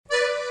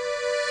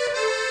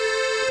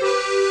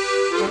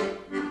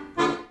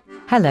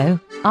Hello,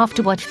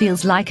 after what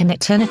feels like an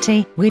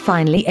eternity, we're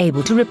finally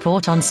able to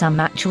report on some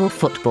actual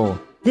football.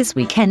 This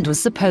weekend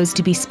was supposed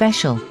to be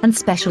special, and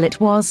special it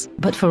was,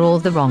 but for all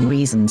the wrong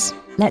reasons.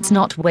 Let's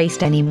not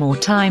waste any more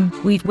time,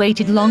 we've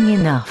waited long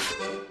enough.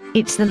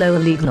 It's the lower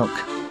league look.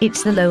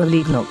 It's the lower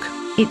league look.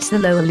 It's the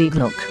lower league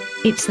look.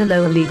 It's the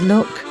lower league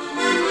look.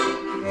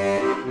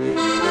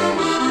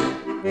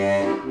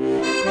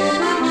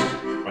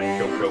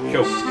 Right,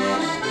 cool.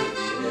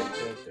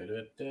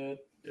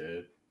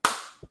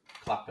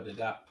 Clap it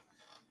up.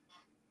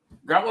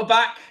 Grant, we're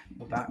back.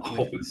 We're back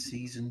with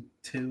season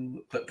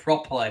 2, but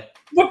properly.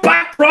 We're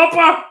back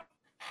proper.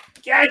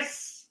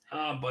 Yes.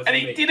 And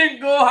it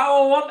didn't go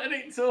how I wanted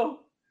it to.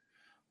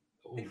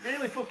 It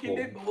really fucking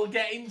did, but we'll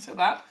get into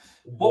that.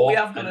 What we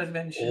have got to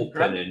mention,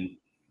 opening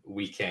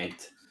weekend.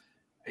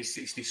 It's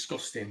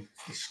disgusting.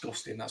 It's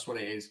disgusting. That's what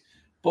it is.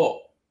 But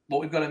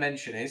what we've got to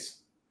mention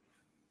is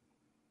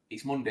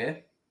it's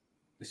Monday.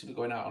 This will be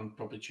going out on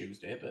probably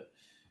Tuesday, but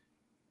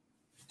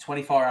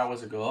 24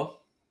 hours ago,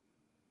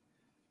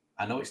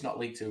 I know it's not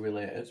League 2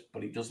 related,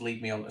 but it does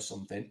lead me on to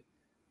something.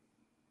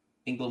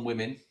 England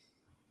women,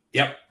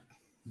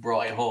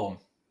 brought it home.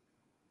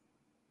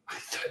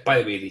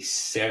 By the way, they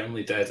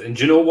certainly did. And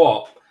do you know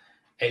what?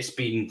 It's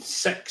been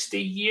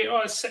 60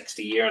 years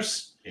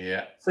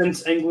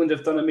since England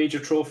have done a major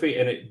trophy,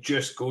 and it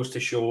just goes to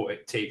show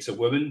it takes a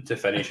woman to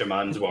finish a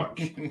man's work.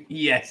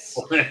 Yes.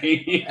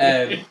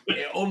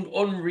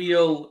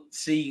 Unreal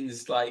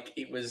scenes. Like,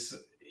 it was...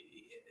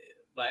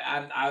 Like,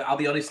 I'll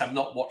be honest, I've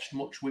not watched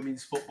much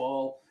women's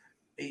football.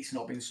 It's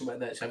not been something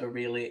that's ever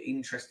really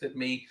interested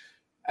me.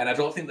 And I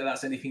don't think that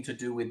that's anything to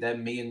do with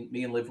them. Me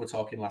and Liv were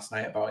talking last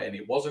night about it, and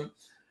it wasn't.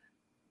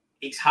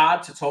 It's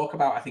hard to talk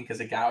about, I think,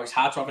 as a guy. It's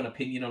hard to have an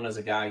opinion on as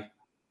a guy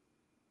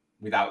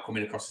without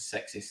coming across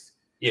as sexist.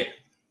 Yeah.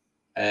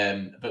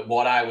 But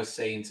what I was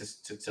saying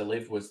to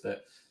Liv was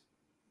that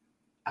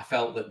I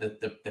felt that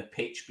the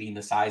pitch being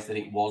the size that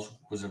it was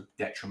a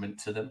detriment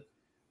to them.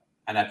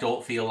 And I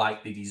don't feel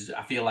like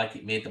I feel like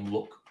it made them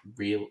look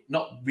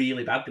not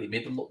really bad, but it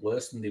made them look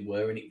worse than they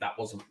were. And that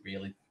wasn't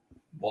really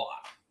what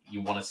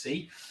you want to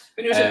see.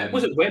 But it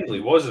was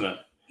Wembley, wasn't it?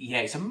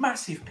 Yeah, it's a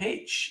massive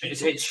pitch.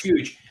 It's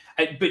huge.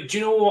 But do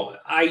you know what?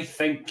 I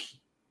think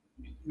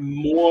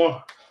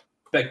more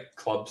big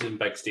clubs and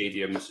big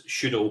stadiums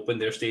should open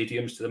their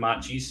stadiums to the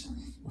matches.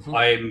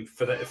 Mm-hmm.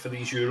 For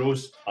these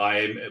Euros.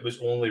 It was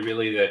only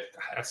really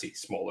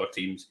smaller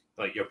teams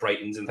like your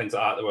Brightons and things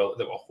like that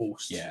that were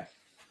hosts. Yeah.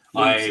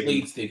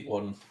 Leeds did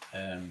one.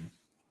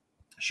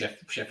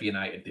 Sheffield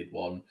United did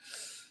one.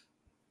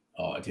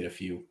 Oh, I did a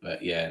few,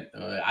 but yeah,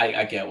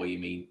 I get what you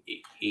mean.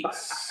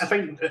 I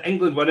think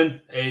England winning.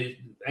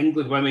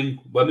 England women.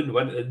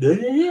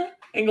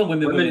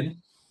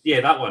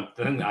 Yeah, that one.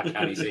 The thing that I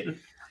can't say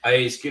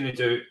is going to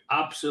do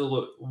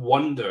absolute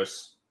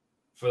wonders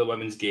for the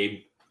women's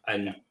game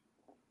in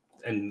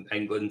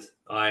England.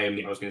 I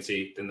was going to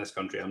say in this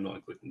country, I'm not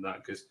including that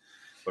because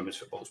women's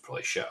football is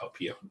probably shit up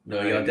here. No,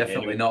 you're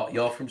definitely not.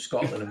 You're from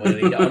Scotland, and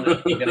you're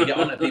going to get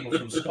on to people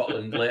from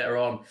Scotland later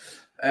on.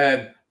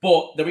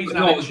 But the reason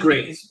it was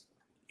great.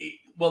 It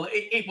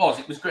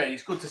was great.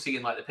 It's good to see,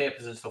 in like the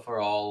papers and stuff are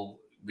all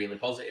really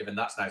positive, and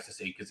that's nice to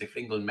see because if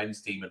England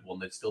men's team had won,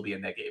 there'd still be a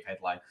negative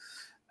headline.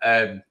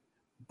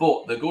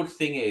 But the good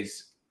thing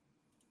is,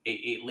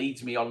 it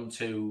leads me on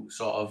to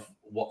sort of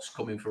what's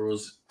coming for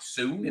us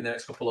soon in the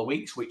next couple of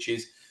weeks, which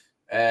is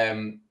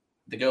the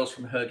girls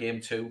from Her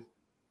Game 2.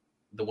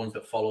 The ones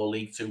that follow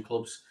League 2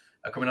 clubs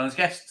are coming on as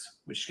guests,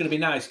 which is going to be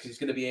nice because it's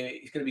going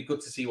to be good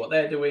to see what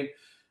they're doing,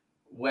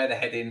 where they're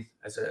heading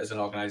as an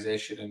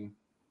organisation, and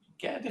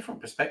get a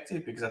different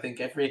perspective because I think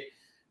every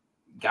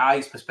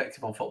guy's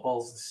perspective on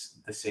football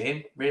is the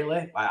same,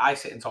 really. Like, I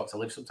sit and talk to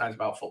Liv sometimes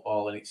about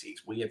football, and it's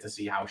weird to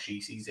see how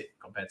she sees it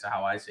compared to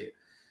how I see it.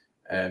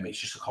 It's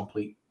just a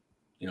complete,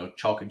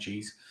 chalk and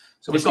cheese.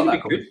 So we've got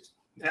that coming.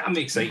 I'm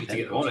excited to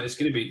get on it. It's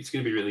going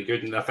to be really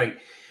good, and I think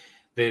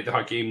the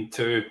Her Game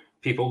 2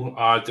 people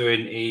are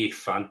doing a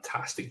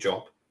fantastic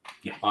job.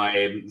 Yeah.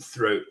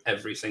 Throughout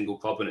every single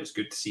club, and it's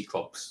good to see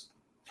clubs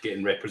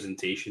getting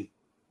representation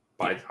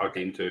by Her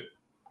Game 2.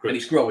 And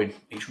it's growing.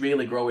 It's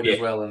really growing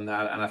as well, and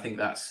I think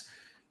that's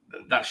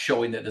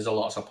showing that there's a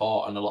lot of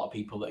support and a lot of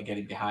people that are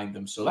getting behind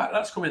them. So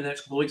that's coming in the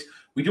next couple of weeks.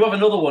 We do have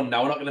another one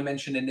now. We're not going to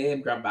mention the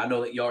name, Grant, but I know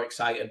that you're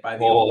excited by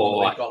the other one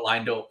that we've got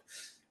lined up.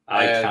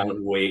 I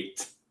can't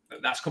wait.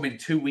 That's coming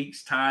 2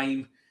 weeks'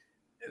 time.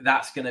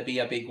 That's going to be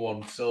a big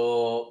one.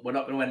 So we're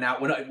not going to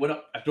announce.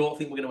 I don't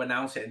think we're going to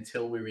announce it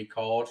until we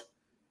record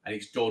and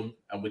it's done,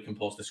 and we can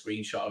post a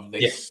screenshot of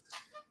this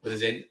with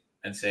us in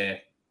and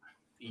say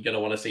you're going to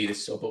want to see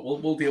this. So, but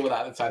we'll deal with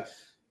that at the time.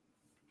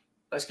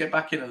 Let's get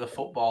back into the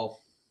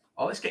football.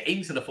 Or let's get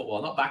into the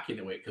football, not back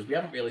into it, because we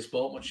haven't really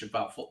spoke much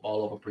about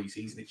football over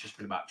pre-season. It's just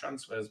been about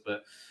transfers,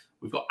 but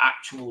we've got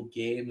actual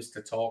games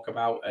to talk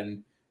about.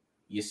 And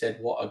you said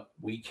what a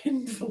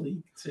weekend for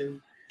League 2.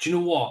 Do you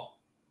know what?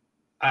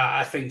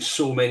 I think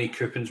so many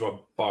coupons were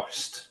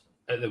burst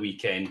at the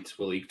weekend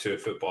with League 2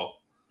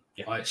 football.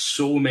 Yeah. Like,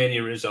 so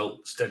many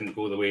results didn't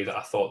go the way that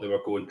I thought they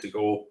were going to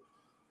go.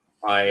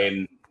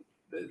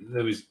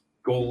 there was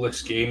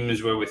goalless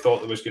games where we thought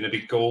there was going to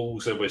be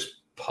goals. There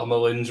was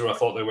pummelings where I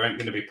thought there weren't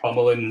going to be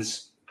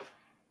pummelings.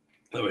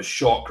 There was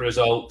shock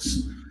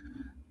results.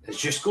 It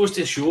just goes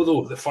to show,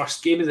 though, the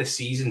first game of the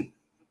season,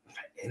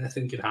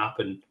 anything can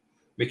happen.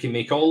 We can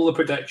make all the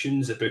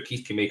predictions. The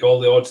bookies can make all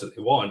the odds that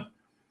they want.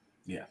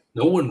 Yeah.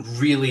 No one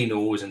really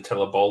knows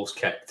until a ball's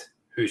kicked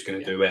who's going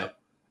to do well.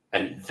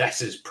 And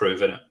this is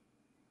proving it.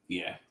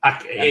 Yeah.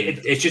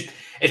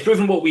 It's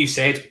proven what we've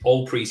said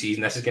all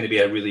pre-season. This is going to be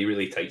a really,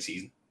 really tight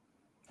season.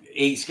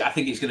 I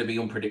think it's going to be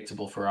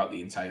unpredictable throughout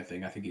the entire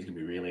thing. I think it's going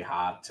to be really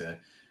hard to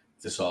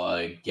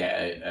sort of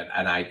get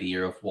an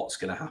idea of what's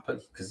going to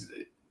happen, because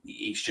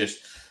it's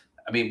just,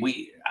 I mean,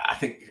 I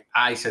think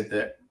I said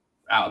that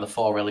out of the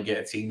 4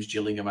 relegated teams,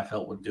 Gillingham I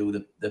felt would do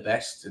the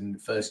best. And the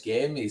first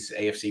game is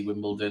AFC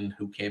Wimbledon,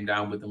 who came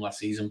down with them last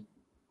season,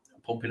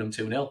 pumping them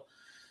 2-0.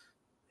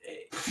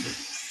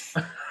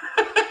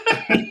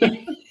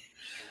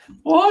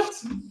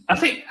 What? I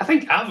think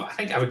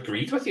I've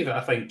agreed with you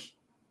that I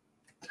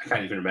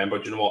can't even remember.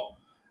 Do you know what?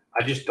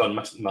 I just done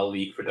my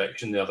league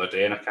prediction the other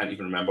day, and I can't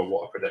even remember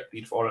what I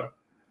predicted for it.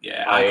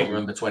 Yeah, I can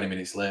remember 20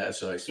 minutes later,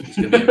 so it's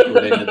going to be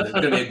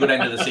a good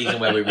end of the season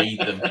where we read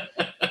them.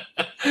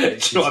 You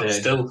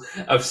know,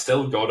 I've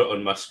still got it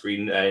on my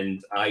screen,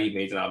 and I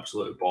made an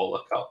absolute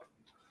bollock up.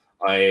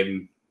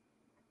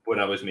 When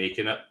I was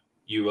making it,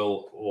 you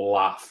will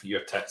laugh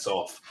your tits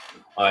off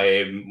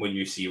when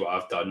you see what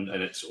I've done,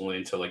 and it's only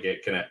until I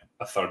get kind of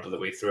a third of the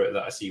way through it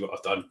that I see what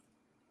I've done.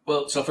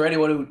 Well, so for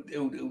anyone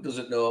who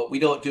doesn't know, we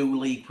don't do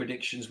league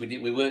predictions.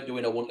 We weren't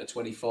doing a 1 to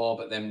 24,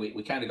 but then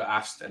we kind of got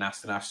asked,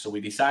 so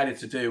we decided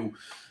to do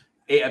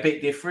it a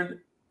bit different.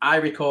 I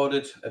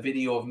recorded a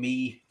video of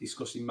me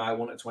discussing my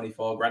 1 to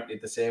 24. Grant did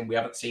the same. We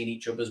haven't seen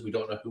each other's. We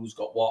don't know who's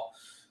got what,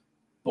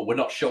 but we're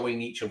not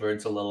showing each other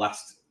until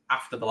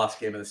after the last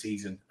game of the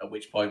season, at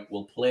which point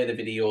we'll play the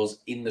videos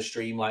in the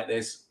stream like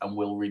this and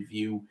we'll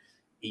review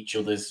each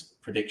other's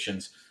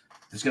predictions.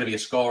 There's going to be a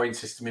scoring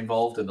system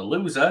involved, and the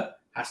loser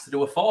has to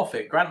do a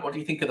forfeit. Grant, what do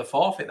you think of the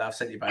forfeit that I've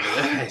sent you, by the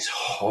way? It's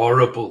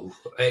horrible.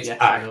 It's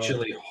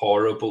actually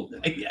horrible.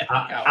 Yeah,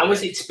 I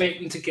was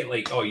expecting to get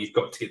you've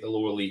got to get the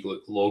lower league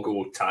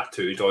logo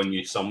tattooed on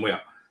you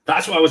somewhere.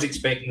 That's what I was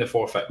expecting the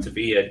forfeit to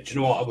be. Do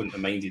you know what? I wouldn't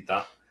have minded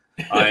that.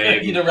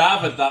 You'd have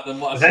rathered that than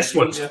what this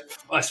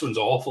one's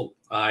awful.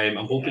 I'm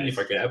hoping you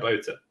forget about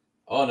it.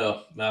 Oh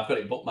no, I've got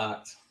it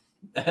bookmarked.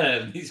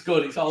 It's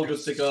good. It's all good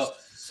to go.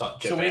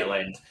 Such a bell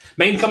end.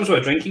 Mine comes with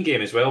a drinking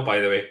game as well, by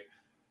the way.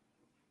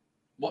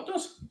 What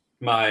does?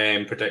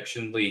 My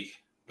prediction league.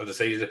 I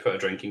decided to put a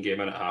drinking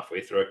game in it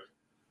halfway through.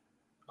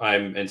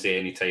 And say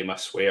anytime I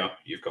swear,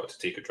 you've got to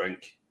take a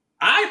drink.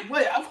 I've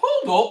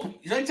hold up.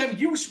 Anytime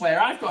you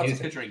swear, I've got to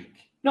take a drink.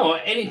 No,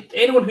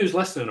 anyone who's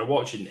listening or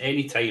watching,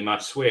 anytime I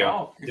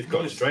swear, they've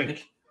got to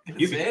drink.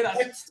 You've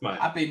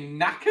I've been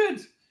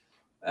knackered.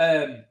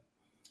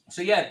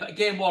 So yeah, but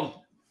game 1,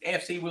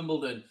 AFC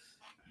Wimbledon.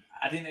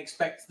 I didn't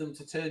expect them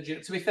to turn.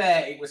 To be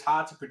fair, it was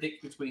hard to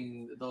predict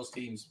between those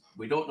teams.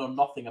 We don't know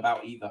nothing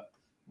about either,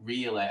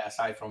 really.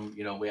 Aside from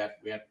we had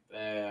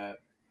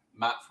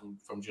Matt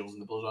from Jules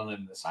and the Blood on,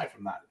 and aside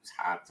from that, it was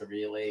hard to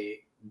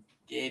really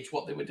gauge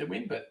what they were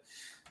doing. But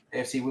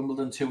AFC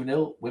Wimbledon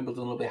 2-0.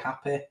 Wimbledon will be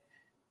happy.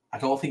 I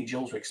don't think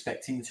Jules were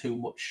expecting too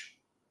much.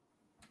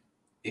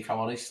 If I'm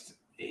honest,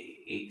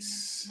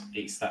 it's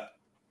that.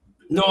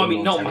 No, I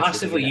mean not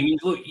massively. You mean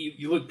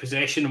you look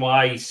possession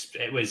wise,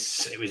 it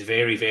was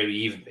very, very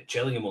even. But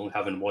Gillingham only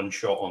having one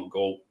shot on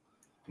goal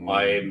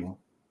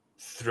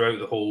throughout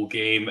the whole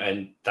game,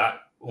 and that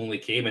only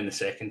came in the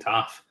second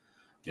half.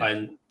 Yeah.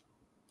 And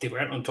they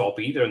weren't on top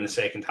either in the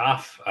second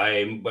half.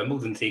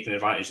 Wimbledon taking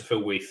advantage the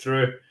full way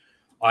through.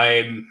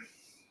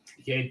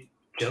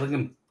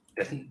 Gillingham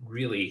didn't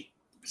really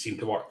seem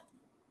to work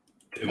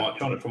too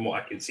much on it from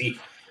what I can see.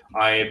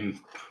 I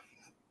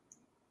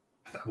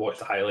watched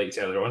the highlights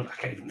earlier on.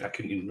 I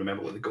couldn't even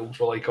remember what the goals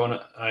were like on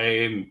it.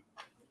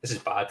 This is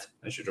bad.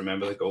 I should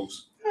remember the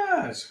goals.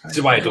 Yeah, this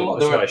is why I don't.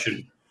 That's why I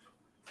shouldn't.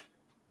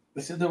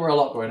 There were a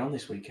lot going on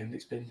this weekend.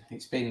 It's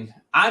been.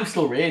 I'm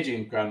still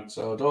raging, Grant.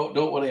 So don't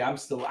worry. I'm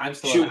still an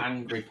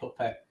angry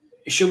puppy.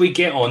 Should we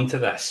get on to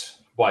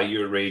this? Why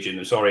you're raging?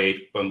 I'm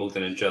sorry,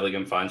 Wimbledon and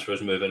Gillingham fans, for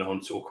us moving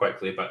on so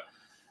quickly, but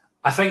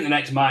I think the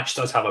next match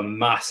does have a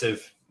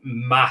massive,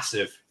 in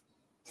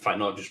fact,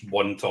 not just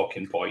one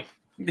talking point.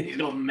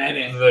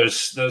 Many.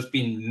 There's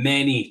been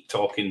many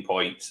talking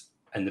points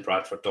in the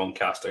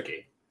Bradford-Doncaster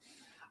game.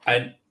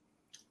 And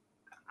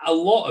a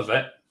lot of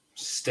it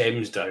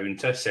stems down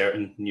to a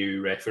certain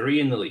new referee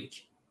in the league.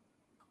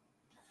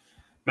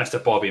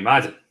 Mr. Bobby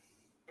Madden.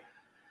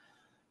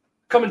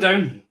 Coming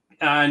down,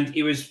 and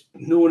he was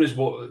known as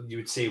what you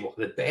would say,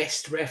 the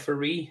best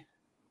referee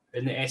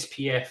in the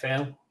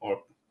SPFL,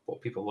 or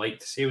what people like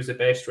to say was the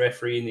best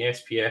referee in the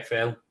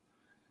SPFL.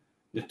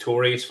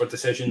 Notorious for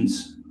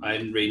decisions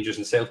in Rangers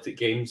and Celtic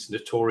games,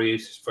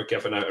 notorious for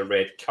giving out a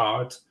red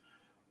card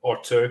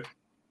or two.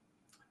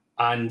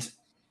 And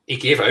he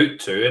gave out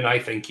 2, and I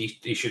think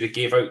he should have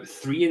gave out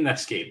 3 in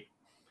this game.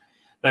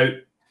 Now,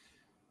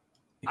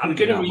 I'm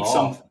going to read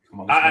some.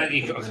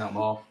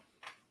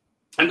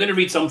 I'm going to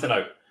read something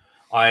out.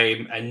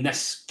 I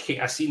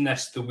seen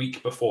this the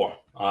week before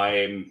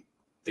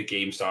the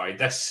game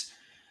started.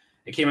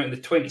 It came out on the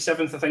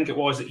 27th, I think it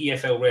was. The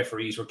EFL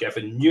referees were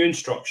given new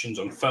instructions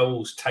on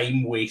fouls,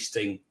 time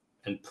wasting,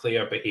 and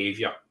player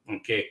behaviour.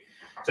 Okay,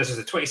 so this is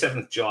the 27th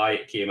of July.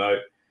 It came out,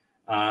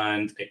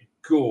 and it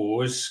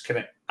goes kind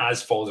of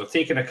as follows. I've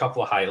taken a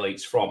couple of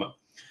highlights from it.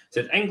 It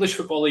said English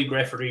Football League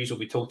referees will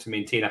be told to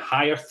maintain a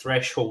higher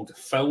threshold of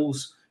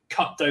fouls,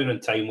 cut down on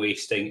time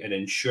wasting, and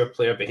ensure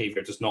player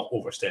behaviour does not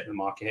overstep the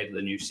mark ahead of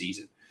the new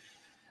season.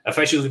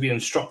 Officials have been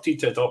instructed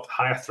to adopt a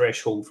higher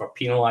threshold for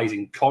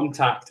penalising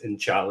contact and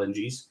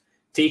challenges,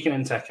 taking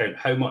into account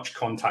how much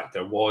contact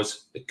there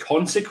was, the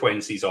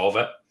consequences of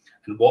it,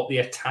 and what the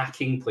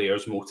attacking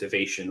player's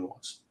motivation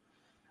was.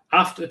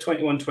 After the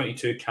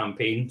 21-22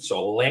 campaign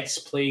saw less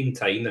playing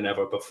time than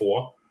ever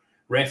before,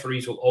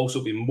 referees will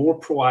also be more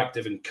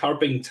proactive in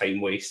curbing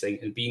time wasting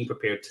and being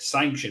prepared to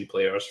sanction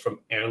players from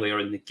earlier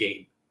in the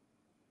game.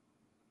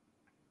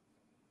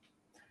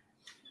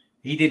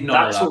 He did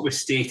not. That's what was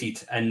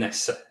stated in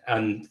this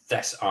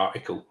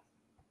article.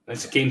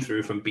 This came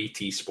through from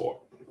BT Sport.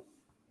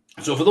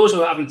 So for those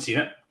who haven't seen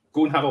it,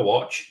 go and have a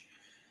watch.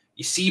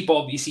 You see,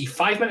 Bob. You see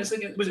 5 minutes.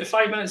 Was it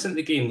 5 minutes into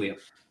the game, Liam?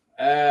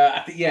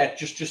 I think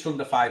just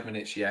under 5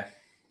 minutes. Yeah.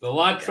 The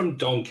lad from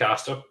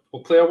Doncaster.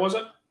 What player was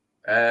it?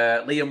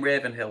 Liam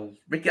Ravenhill.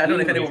 Ricky. I don't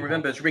know if anyone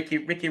remembers Ricky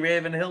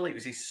Ravenhill. It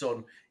was his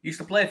son. He used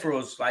to play for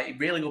us. Like,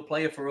 really good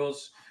player for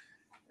us.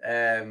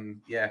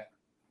 Yeah,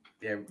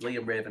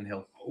 Liam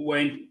Ravenhill.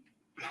 Went,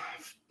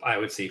 I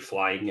would say,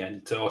 flying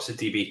into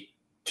Osadebe,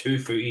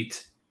 2-footed,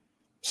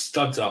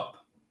 studs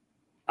up,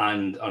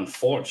 and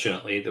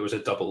unfortunately, there was a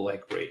double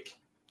leg break.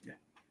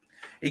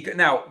 Yeah.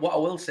 Now, what I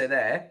will say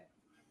there,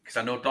 because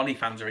I know Donny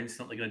fans are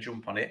instantly going to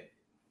jump on it,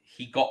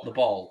 he got the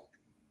ball,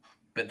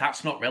 but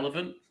that's not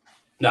relevant.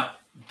 No.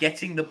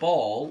 Getting the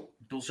ball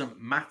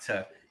doesn't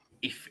matter.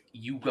 If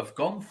you have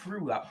gone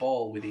through that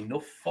ball with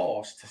enough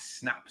force to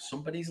snap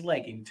somebody's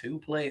leg in two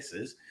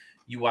places,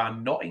 you are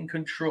not in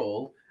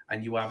control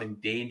and you have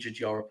endangered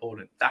your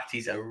opponent. That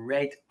is a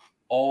red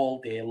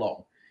all day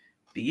long.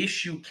 The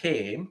issue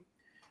came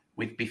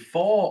with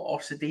before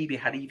Osadebe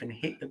had even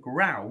hit the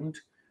ground,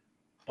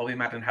 Bobby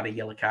Madden had a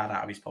yellow card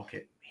out of his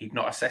pocket. He'd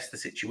not assessed the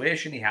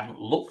situation. He hadn't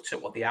looked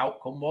at what the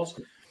outcome was.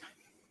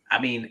 I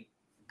mean,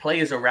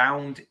 players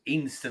around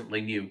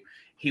instantly knew.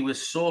 He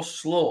was so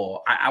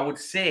slow. I would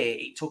say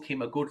it took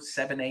him a good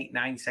 7, 8,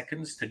 9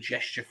 seconds to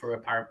gesture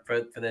for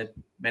the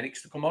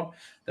medics to come on.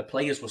 The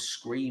players were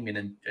screaming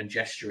and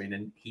gesturing,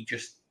 and he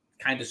just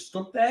kind of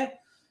stood there.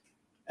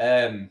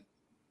 I'm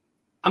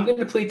going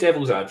to play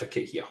devil's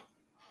advocate here.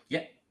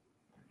 Yeah.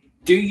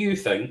 Do you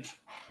think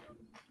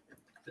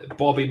that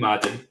Bobby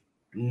Madden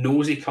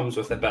knows he comes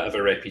with a bit of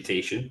a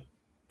reputation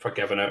for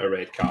giving out a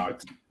red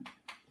card?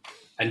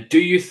 And do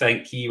you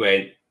think he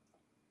went,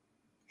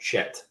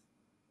 shit,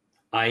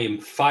 I am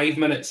 5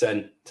 minutes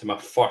in to my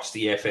first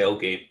EFL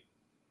game.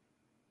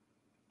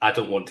 I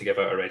don't want to give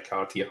out a red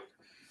card here.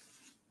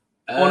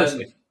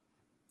 Honestly.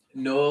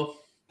 No,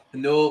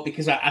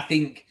 because I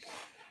think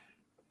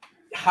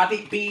had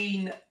it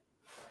been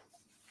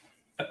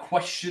a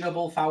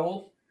questionable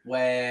foul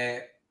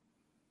where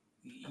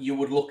you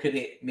would look at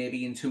it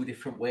maybe in two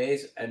different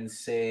ways and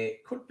say,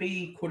 could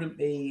be, couldn't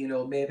be,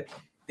 maybe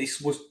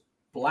this was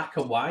black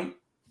and white.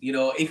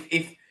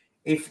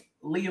 If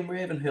Liam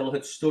Ravenhill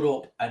had stood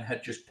up and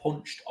had just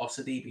punched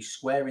Osadebe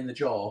square in the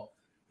jaw,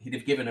 he'd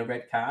have given a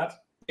red card.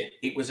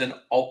 It was an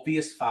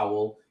obvious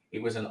foul.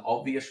 It was an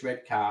obvious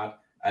red card.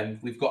 And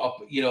we've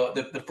got,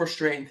 the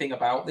frustrating thing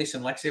about this,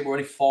 and like I say, we're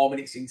only 4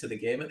 minutes into the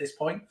game at this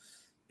point,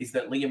 is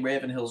that Liam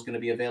Ravenhill's going to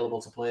be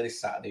available to play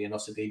this Saturday, and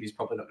Osadebe's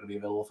probably not going to be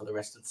available for the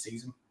rest of the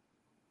season.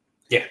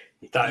 Yeah,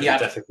 that is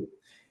difficult.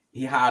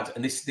 He had,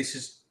 and this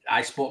is,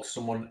 I spoke to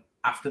someone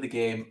after the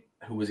game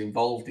who was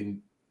involved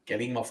in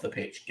getting him off the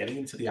pitch, getting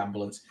him to the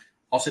ambulance.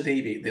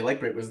 Osadebe, the leg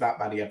break was that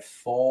bad. He had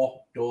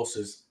 4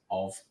 doses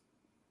of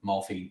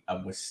morphine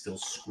and was still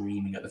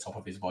screaming at the top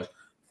of his voice.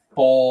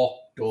 4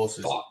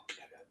 doses. Fuck.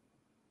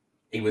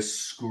 He was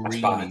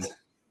screaming.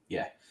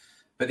 Yeah.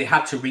 But they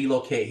had to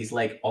relocate his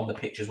leg on the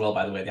pitch as well,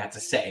 by the way. They had to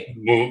set it.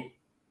 Mm-hmm.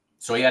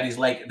 So he had his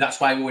leg. That's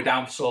why we were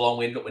down for so long.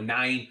 We ended up with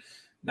 9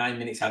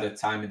 minutes out of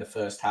time in the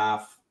first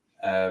half.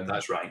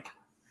 That's right.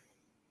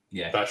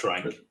 Yeah. That's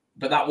right.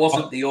 But that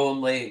wasn't the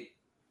only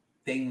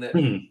thing that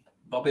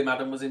Bobby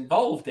Madden was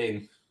involved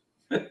in.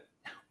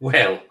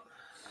 Well,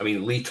 I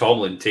mean, Lee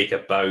Tomlin take a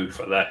bow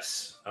for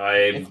this.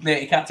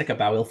 Mate, he can't take a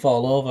bow; he'll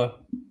fall over.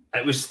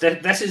 It was.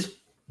 This is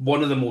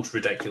one of the most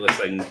ridiculous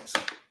things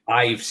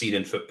I've seen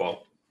in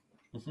football.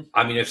 Mm-hmm.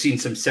 I mean, I've seen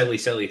some silly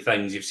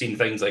things. You've seen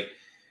things like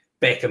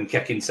Beckham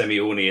kicking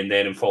Simeone and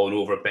then him falling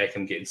over,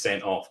 Beckham getting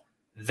sent off.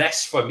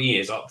 This, for me,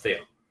 is up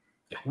there.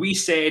 We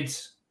said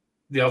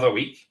the other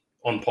week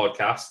on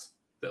podcast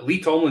that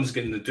Lee Tomlin's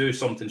going to do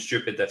something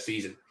stupid this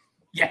season.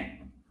 Yeah.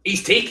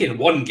 He's taken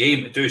one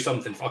game to do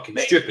something fucking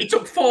stupid. It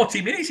took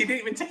 40 minutes. He didn't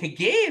even take a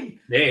game.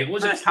 Yeah, it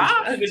was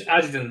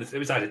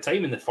added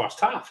time in the first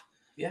half.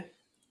 Yeah.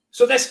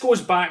 So this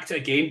goes back to,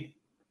 again,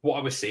 what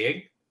I was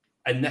saying.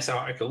 in this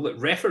article that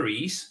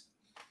referees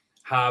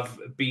have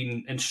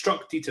been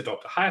instructed to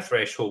adopt a higher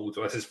threshold.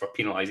 This is for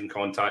penalising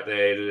contact.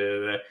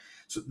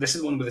 So this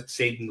is one with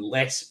saying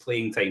less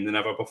playing time than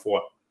ever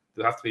before.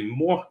 They'll have to be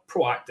more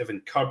proactive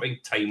in curbing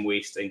time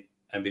wasting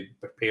and be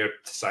prepared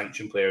to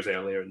sanction players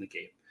earlier in the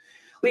game.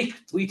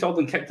 Lee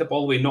Tolden kicked the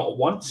ball away not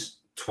once,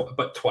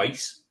 but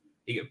twice.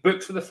 He got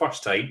booked for the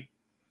first time.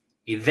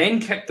 He then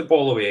kicked the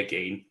ball away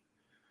again.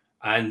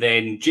 And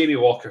then Jamie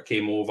Walker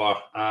came over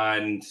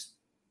and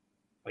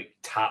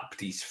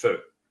tapped his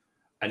foot.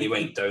 And he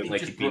went down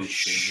like he'd been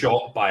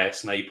shot by a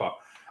sniper.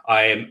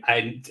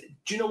 And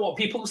do you know what?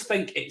 People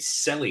think it's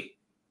silly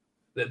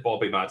that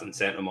Bobby Madden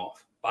sent him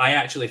off. But I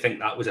actually think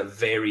that was a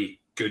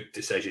very good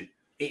decision.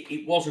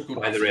 It was a good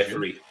by decision. The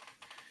referee.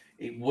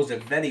 It was a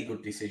very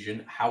good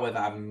decision. However,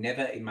 I've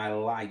never in my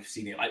life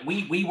seen it. Like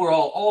we were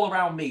all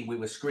around me, we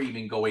were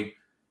screaming, going,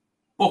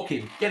 book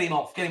him, get him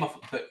off.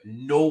 But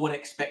no one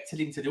expected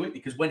him to do it,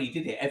 because when he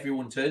did it,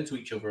 everyone turned to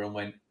each other and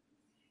went,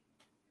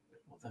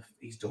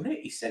 he's done it.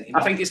 He sent him.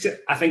 I think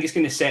it's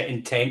going to set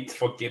intent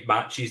for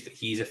matches that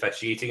he's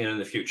officiating in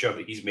the future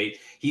that he's made.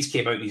 He's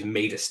came out and he's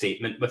made a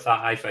statement with that.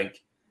 I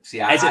think. Is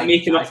it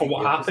making up for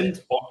what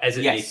happened, or is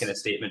it making a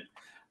statement?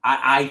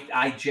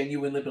 I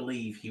genuinely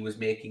believe he was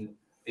making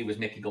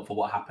up for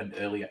what happened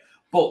earlier.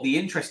 But the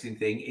interesting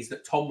thing is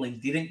that Tomlin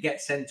didn't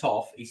get sent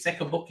off. His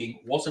second booking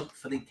wasn't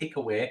for the kick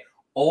away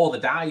or the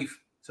dive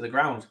to the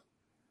ground.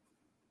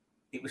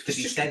 It was for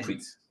descent. I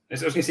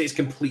was going to say it's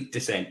complete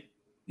descent.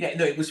 Yeah,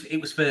 no, it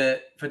was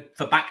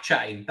for back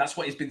chatting. That's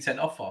what he's been sent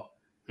off for.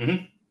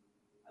 Mm-hmm.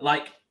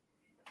 Like,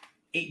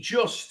 it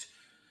just,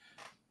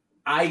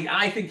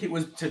 I think it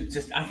was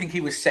I think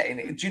he was setting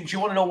it. Do you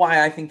want to know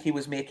why I think he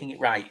was making it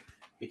right?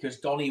 Because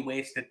Donny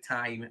wasted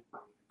time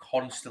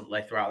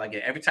constantly throughout that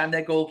game. Every time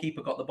their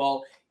goalkeeper got the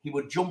ball, he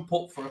would jump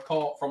up for a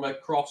court from a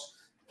cross,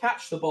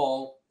 catch the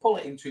ball, pull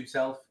it into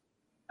himself,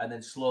 and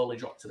then slowly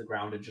drop to the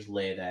ground and just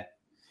lay there.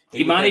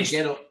 He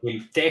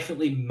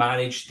definitely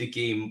managed the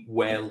game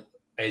well.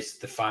 Is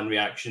the fan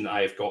reaction that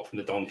I've got from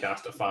the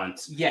Doncaster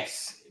fans?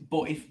 Yes,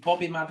 but if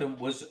Bobby Madden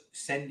was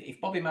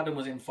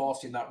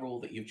enforcing that rule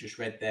that you've just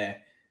read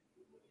there,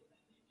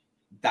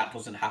 that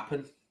doesn't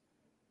happen,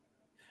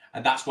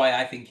 and that's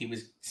why I think he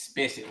was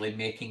basically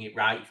making it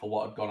right for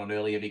what had gone on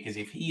earlier. Because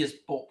if he has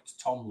booked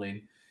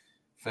Tomlin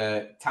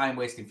for time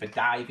wasting, for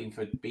diving,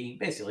 for being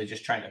basically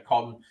just trying to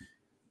con,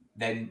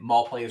 then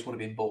more players would have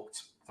been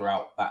booked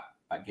throughout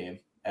that game.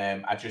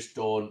 I just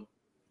don't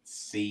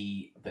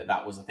see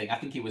that was the thing. I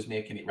think he was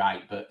making it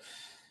right, but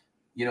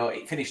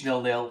it finished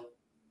 0-0.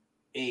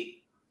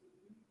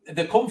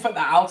 The comfort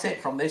that I'll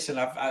take from this, and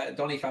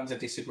Donny fans are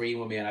disagreeing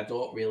with me, and I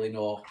don't really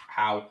know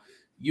how.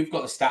 You've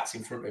got the stats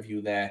in front of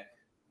you there.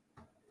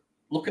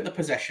 Look at the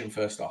possession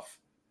first off.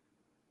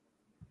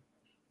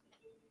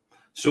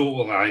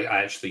 So I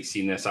actually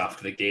seen this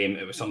after the game.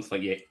 It was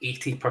something like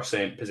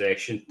 80%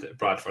 possession that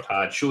Bradford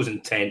had. Shows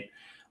intent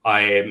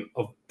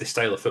of the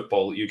style of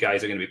football that you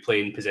guys are going to be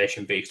playing,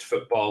 possession-based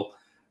football.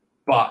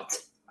 But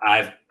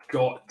I've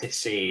got to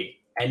say,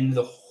 in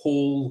the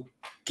whole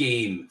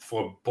game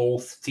for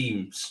both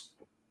teams,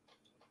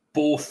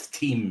 3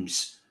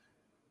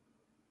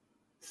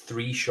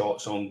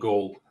 shots on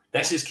goal.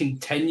 This is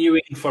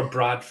continuing for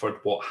Bradford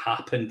what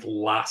happened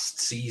last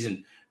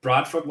season.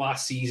 Bradford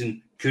last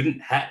season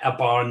couldn't hit a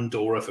barn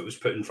door if it was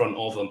put in front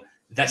of them.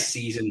 This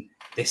season,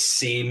 the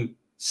same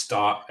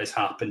start has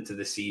happened to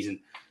the season.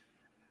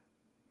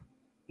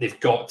 They've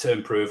got to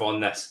improve on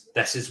this.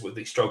 This is what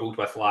they struggled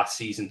with last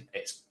season.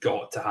 It's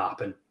got to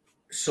happen.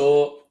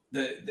 So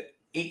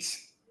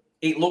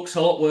it looks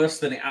a lot worse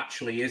than it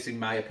actually is, in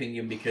my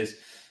opinion, because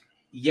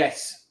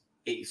yes,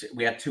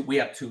 we had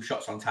 2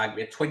 shots on target.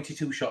 We had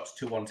 22 shots,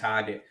 2 on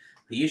target.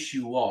 The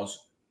issue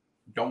was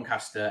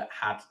Doncaster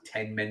had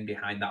 10 men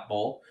behind that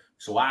ball.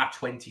 So our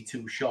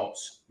 22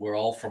 shots were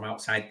all from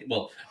outside.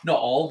 Well, not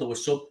all. There were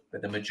some,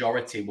 but the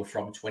majority were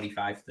from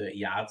 25, 30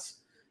 yards.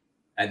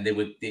 And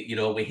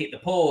we hit the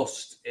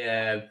post.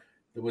 There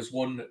was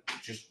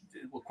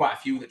quite a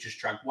few that just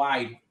dragged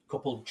wide, a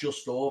couple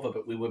just over,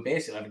 but we were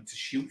basically having to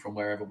shoot from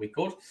wherever we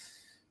could.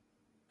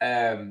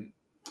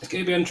 It's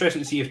going to be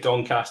interesting to see if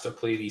Doncaster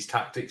play these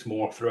tactics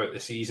more throughout the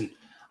season.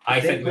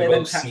 I think we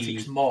will see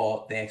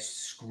more. They're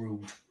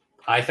screwed.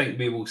 I think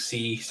we will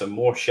see some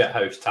more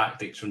shithouse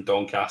tactics from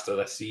Doncaster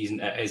this season.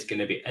 It is going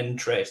to be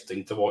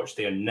interesting to watch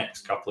their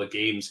next couple of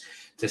games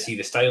to see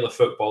the style of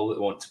football that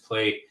they want to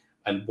play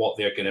and what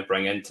they're going to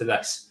bring into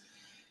this.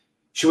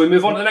 Should we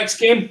move on to the next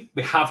game?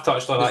 We have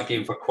touched on that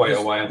game for quite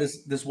a while.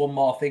 There's one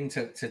more thing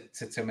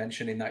to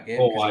mention in that game.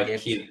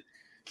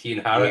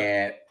 Keane Harrott.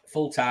 Yeah,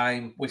 full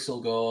time,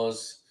 whistle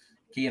goes.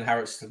 Keane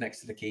Harrott stood next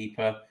to the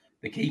keeper.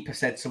 The keeper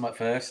said something at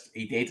first.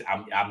 He did.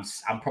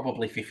 I'm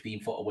probably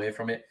 15 foot away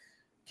from it.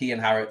 Keane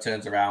Harrott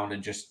turns around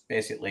and just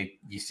basically,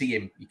 you see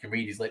him, you can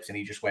read his lips, and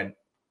he just went,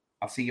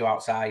 "I'll see you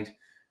outside."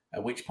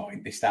 At which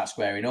point they start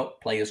squaring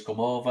up. Players come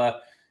over.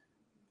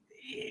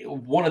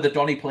 One of the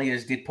Donny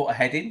players did put a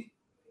head in.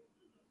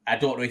 I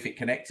don't know if it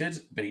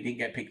connected, but it didn't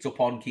get picked up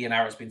on. Kean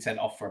Harrett's been sent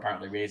off for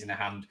apparently raising a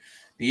hand.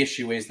 The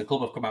issue is the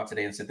club have come out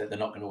today and said that they're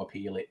not going to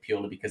appeal it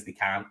purely because they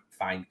can't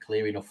find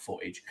clear enough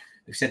footage.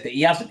 They've said that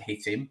he hasn't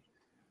hit him,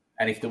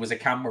 and if there was a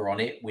camera on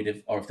it,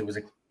 or if there was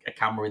a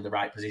camera in the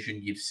right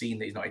position, you've seen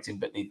that he's not hit him,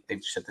 but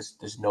they've said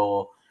there's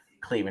no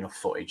clear enough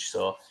footage.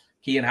 So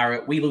Kean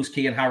Harrett, we lose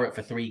Kean Harrett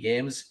for 3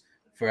 games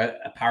for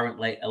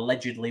apparently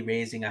allegedly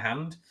raising a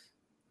hand.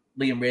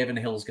 Liam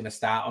Ravenhill's going to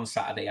start on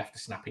Saturday after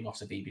snapping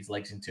Osadebe's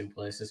legs in 2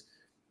 places.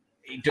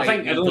 I don't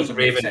think Ravenhill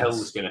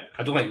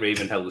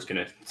is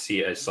going to see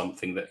it as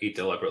something that he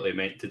deliberately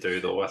meant to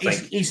do, though. I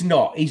think he's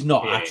not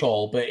at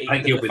all. But I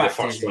think he'll be the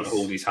first one to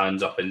hold his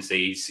hands up and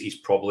say he's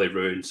probably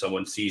ruined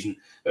someone's season.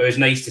 It was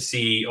nice to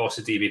see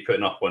Osadebe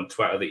putting up on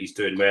Twitter that he's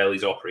doing well,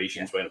 his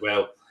operations went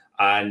well,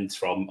 and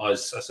from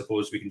us, I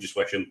suppose we can just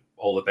wish him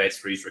all the best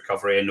for his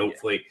recovery, and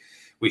hopefully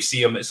we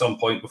see him at some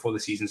point before the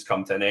season's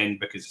come to an end,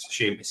 because it's a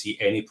shame to see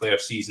any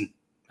player's season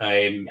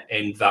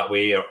end that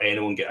way, or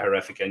anyone get a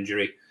horrific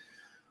injury.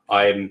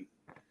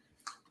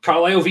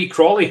 Carlisle v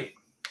Crawley.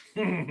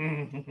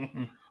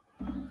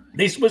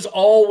 This was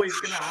always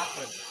going to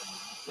happen.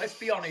 Let's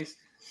be honest.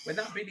 When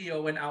that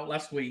video went out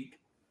last week,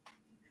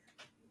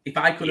 if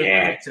I could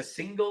have picked a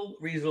single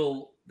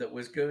result that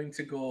was going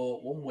to go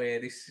one way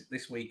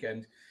this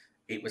weekend,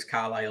 it was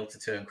Carlisle to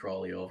turn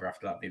Crawley over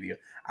after that video.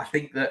 I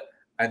think that,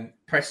 and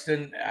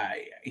Preston,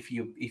 if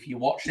you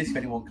watch this, if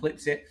anyone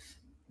clips it,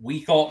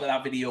 we thought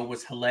that video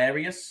was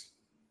hilarious.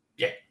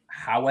 Yeah.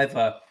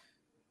 However,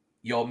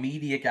 your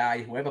media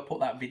guy, whoever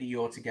put that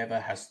video together,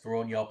 has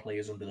thrown your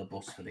players under the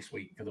bus for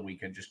the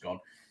weekend just gone,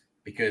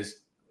 because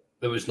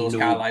there was those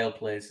Carlisle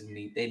players,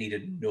 they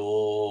needed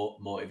no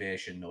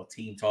motivation, no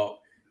team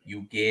talk.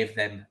 You gave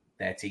them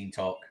their team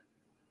talk.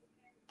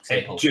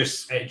 Simple.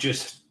 It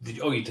just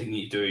all you didn't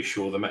need to do is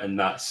show them it, and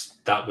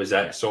that was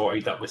it.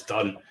 Sorted, that was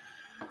done.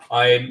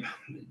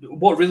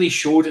 What really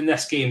showed in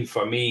this game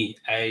for me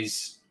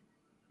is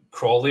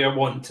Crawley are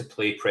wanting to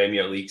play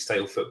Premier League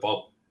style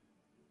football.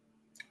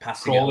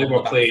 Crawley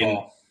were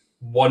playing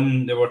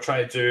they were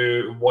trying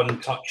to do one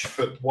touch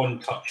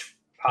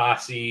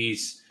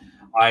passes.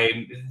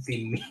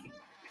 They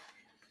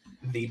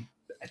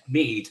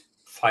made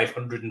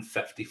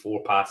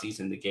 554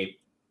 passes in the game.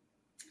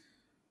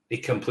 They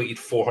completed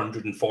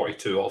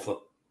 442 of them,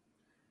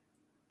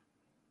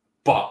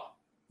 but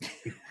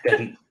they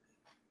didn't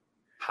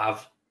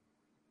have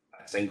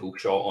a single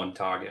shot on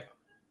target.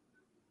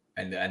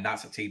 And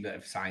that's a team that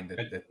have signed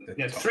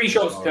the 3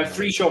 shots. They had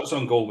 3 shots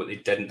on goal, but they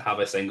didn't have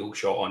a single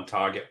shot on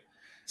target.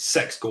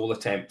 6 goal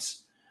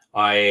attempts.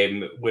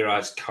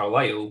 Whereas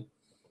Carlisle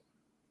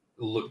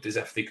looked as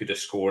if they could have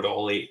scored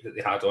all 8 that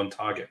they had on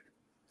target.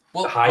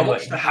 Well, the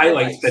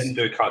highlights didn't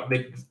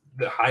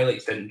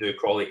do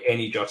Crawley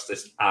any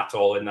justice at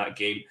all in that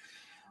game.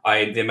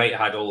 They might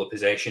have had all the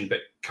possession,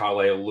 but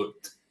Carlisle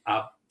looked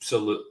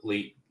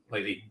absolutely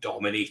like they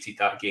dominated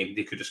that game.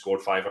 They could have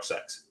scored 5 or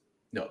 6.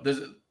 No,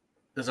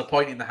 there's a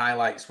point in the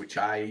highlights which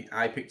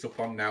I picked up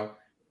on now.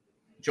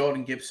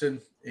 Jordan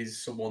Gibson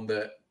is someone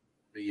that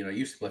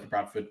used to play for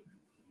Bradford.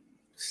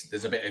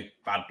 There's a bit of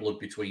bad blood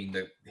between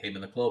him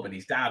and the club and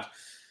his dad.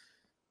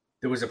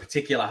 There was a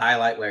particular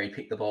highlight where he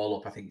picked the ball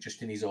up, I think,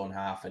 just in his own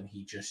half, and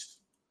he just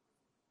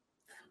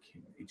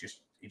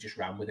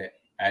ran with it,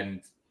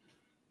 and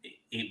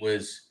it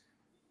was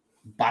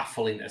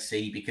baffling to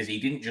see, because he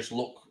didn't just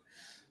look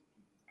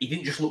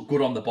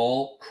good on the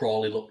ball.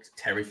 Crawley looked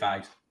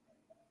terrified.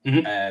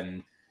 Mm-hmm.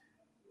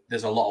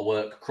 There's a lot of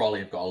work. Crawley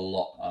have got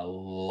a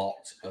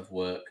lot of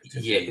work.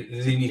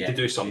 They need to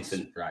do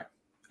something, right?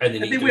 And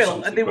they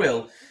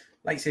will.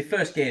 Like I say,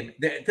 first game,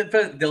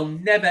 they'll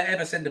never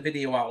ever send a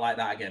video out like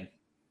that again.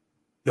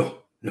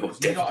 No,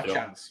 definitely not a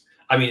chance.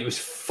 I mean, it was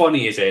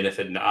funny as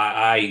anything.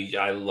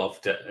 I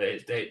loved it.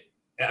 It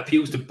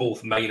appeals to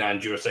both mine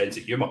and your sense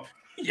of humour.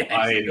 Yes,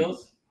 it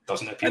does.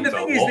 Doesn't appeal to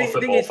a lot of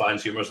football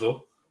fans' humours,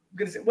 though. I'm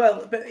going to say,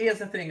 well, but here's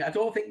the thing. I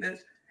don't think that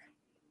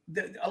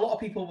a lot of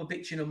people were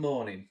bitching and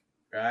moaning,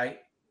 right,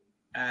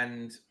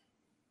 and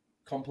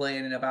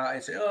complaining about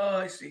it. Say,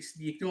 it's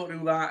you don't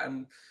do that,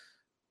 and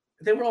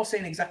they were all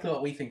saying exactly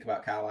what we think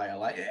about Carlisle.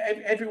 Like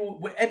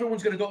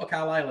everyone's going to go to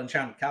Carlisle and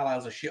chant,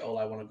 "Carlisle's a shithole.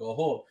 I want to go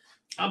home."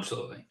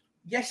 Absolutely.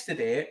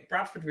 Yesterday,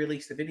 Bradford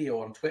released a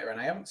video on Twitter, and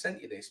I haven't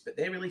sent you this, but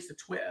they released a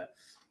Twitter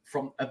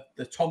from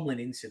the Tomlin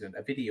incident,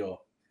 a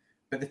video,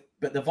 but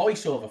the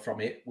voiceover from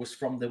it was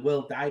from the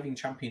World Diving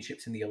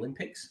Championships in the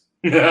Olympics.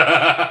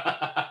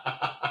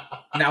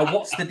 Now,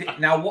 what's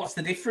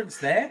the difference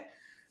there?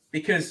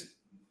 Because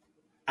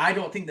I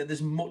don't think that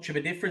there's much of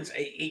a difference.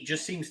 It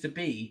just seems to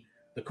be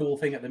the cool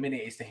thing at the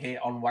minute is to hate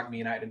on Wagner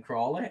United and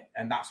Crawley,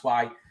 and that's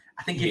why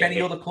I think if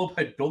any other club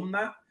had done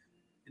that,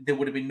 there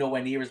would have been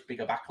nowhere near as big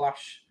a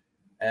backlash.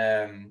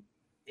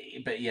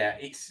 But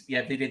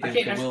they did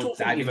the World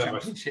Diving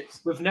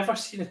Championships. We've never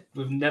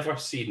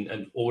seen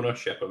an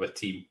ownership of a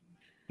team,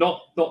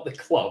 not the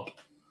club.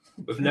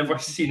 We've never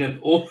seen an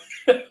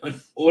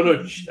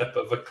ownership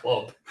of a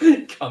club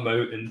come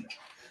out and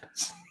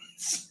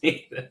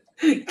say that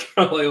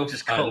Carlisle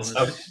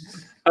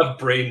Have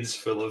brains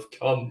full of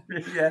cum.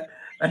 Yeah,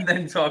 and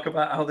then talk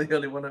about how they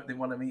want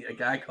to meet a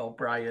guy called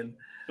Brian.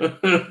 But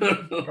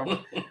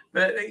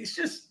it's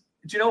just,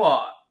 do you know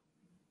what?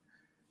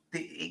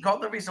 It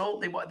got the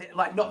result.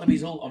 Like, not the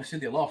result. Obviously,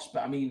 they lost,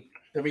 but I mean,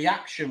 the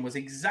reaction was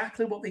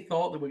exactly what they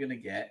thought they were going to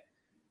get.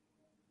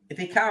 If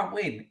they can't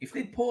win, if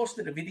they'd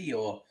posted a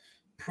video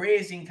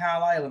praising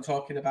Carlisle and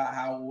talking about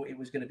how it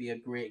was going to be a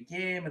great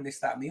game and this,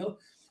 that, and the other,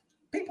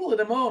 people would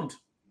have moaned.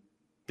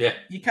 Yeah,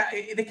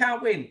 they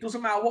can't win.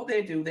 Doesn't matter what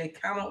they do, they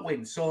cannot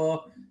win.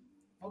 So,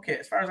 okay,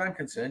 as far as I'm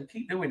concerned,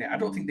 keep doing it. I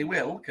don't think they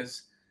will,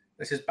 because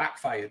this is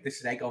backfired. This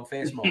is egg on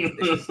face moment.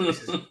 This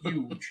is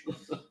huge.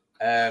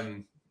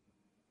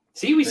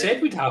 We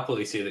said we'd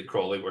happily say that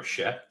Crawley were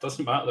shit.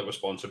 Doesn't matter that we're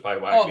sponsored by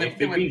Wacky.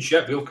 They've been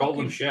shit. We'll call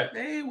them shit.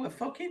 They were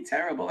fucking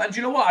terrible. And do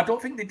you know what? I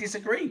don't think they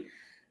disagree.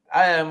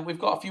 We've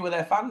got a few of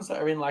their fans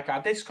that are in like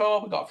our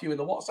Discord. We've got a few in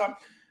the WhatsApp.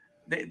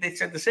 They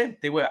said the same.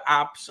 They were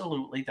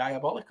absolutely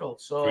diabolical.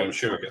 So I'm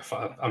sure I've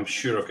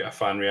got a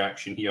fan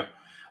reaction here.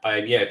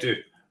 Yeah, I do.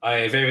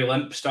 A very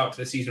limp start to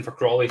the season for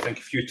Crawley. I think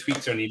a few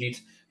tweaks are needed.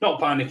 Not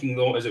panicking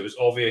though, as it was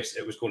obvious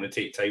it was going to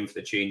take time for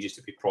the changes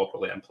to be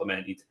properly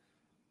implemented.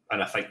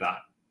 And I think that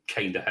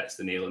kind of hits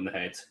the nail on the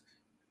head.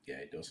 Yeah,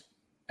 it does.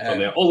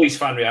 All these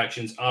fan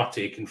reactions are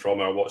taken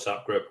from our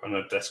WhatsApp group and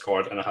our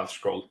Discord, and I have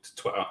scrolled to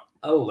Twitter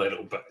a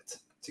little bit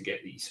to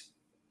get these.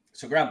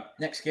 So, Grant,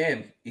 next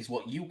game is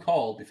what you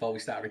called before we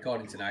started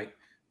recording tonight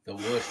the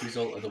worst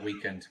result of the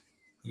weekend.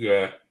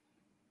 Yeah.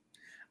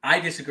 I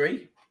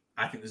disagree.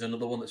 I think there's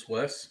another one that's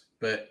worse,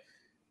 but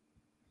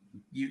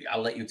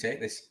I'll let you take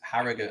this.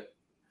 Harrogate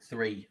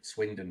 3,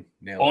 Swindon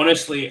 0.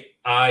 Honestly,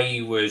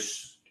 I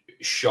was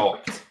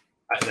shocked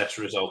at this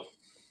result.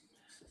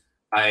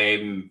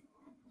 I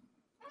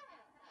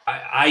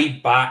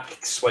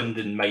backed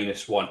Swindon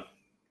 -1.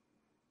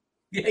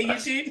 Yeah, you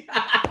did.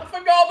 I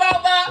forgot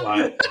about that.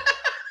 Like,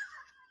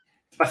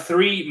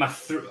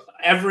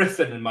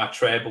 everything in my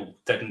treble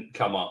didn't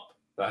come up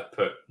that I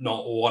put.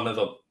 Not one of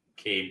them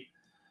came.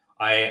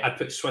 I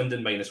put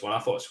Swindon -1. I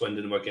thought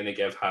Swindon were going to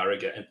give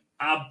Harrogate an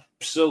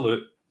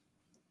absolute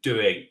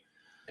doing.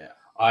 Yeah.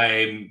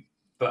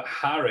 But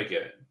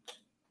Harrogate,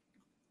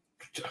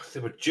 they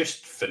were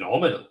just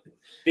phenomenal.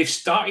 They've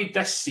started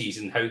this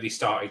season how they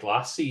started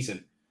last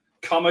season.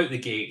 Come out the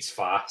gates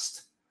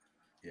fast.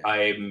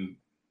 Yeah.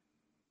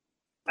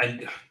 And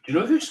do you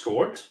know who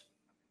scored?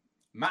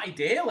 Matty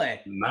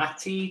Daly.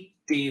 Matty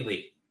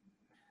Daly.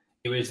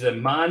 He was the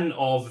man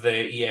of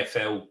the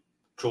EFL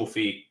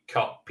Trophy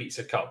Cup,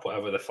 Pizza Cup,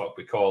 whatever the fuck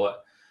we call it.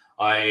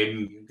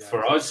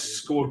 For us,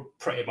 scored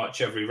pretty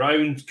much every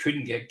round.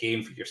 Couldn't get a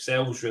game for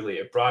yourselves, really,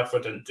 at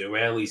Bradford. Didn't do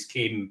well. He's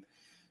came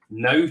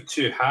now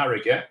to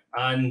Harrogate,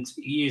 and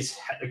he has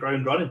hit the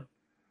ground running.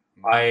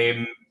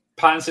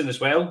 Pattinson as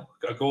well,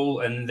 got a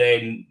goal, and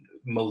then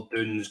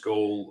Muldoon's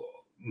goal.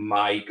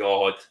 My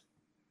God.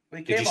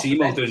 Did you see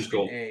Muldoon's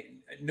goal?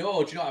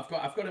 No, do you know, I've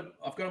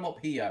got him up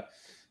here.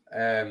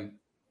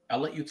 I'll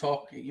let you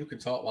talk. You can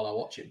talk while I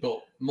watch it.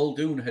 But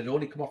Muldoon had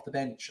only come off the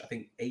bench, I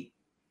think, 8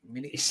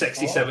 minutes.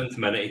 67th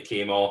minute he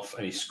came off,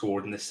 and he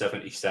scored in the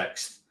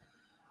 76th.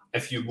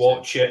 If you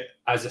watch it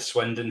as a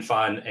Swindon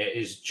fan, it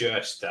is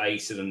just the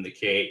icing on the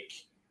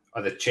cake,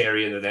 or the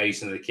cherry and the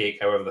icing on the cake,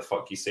 however the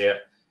fuck you say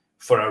it,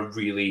 for a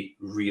really,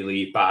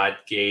 really bad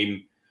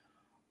game.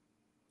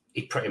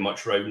 He pretty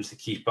much rounds the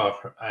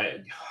keeper.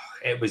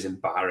 It was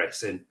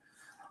embarrassing.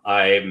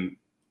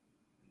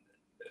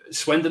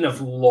 Swindon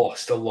have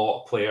lost a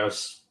lot of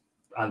players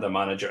and their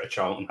manager to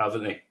Charlton,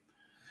 haven't they?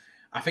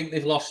 I think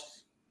they've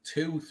lost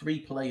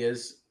 2-3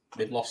 players.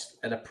 They've lost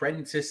an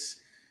apprentice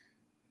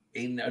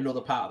in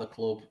another part of the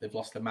club. They've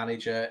lost a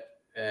manager,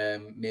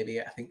 maybe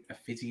I think a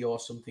physio or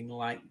something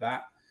like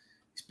that.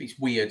 It's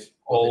weird.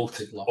 All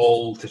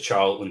to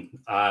Charlton,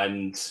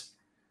 and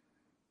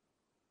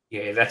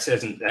yeah,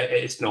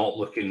 it's not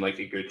looking like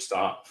a good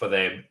start for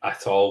them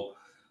at all.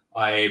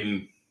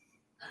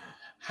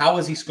 How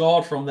has he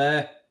scored from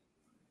there?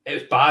 It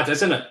was bad,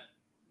 isn't it?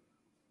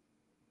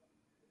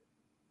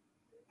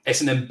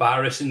 It's an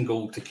embarrassing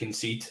goal to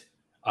concede.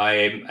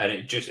 And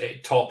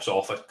it tops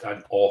off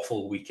an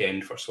awful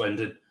weekend for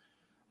Swindon.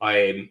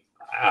 I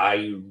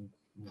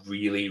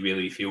really,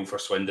 really feel for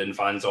Swindon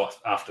fans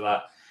after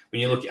that. When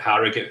you look at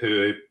Harrogate,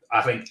 who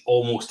I think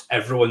almost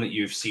everyone that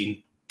you've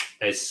seen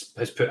has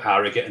put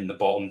Harrogate in the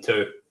bottom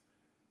two.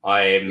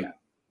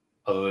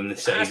 Other than the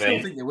City event. I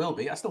still think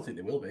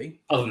they will be.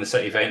 Other than the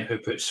City event, who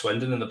put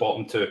Swindon in the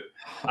bottom two.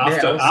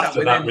 After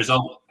that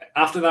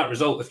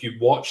result, if you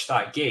watch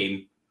that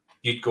game,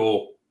 you'd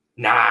go,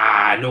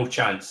 nah, no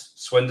chance.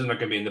 Swindon are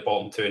going to be in the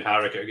bottom two, and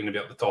Harrogate are going to be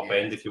at the top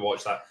end. If you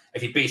watch that,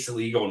 if you base the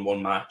league on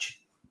one match.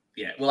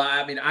 Yeah, well,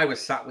 I mean, I was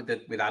sat with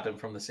Adam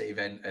from the City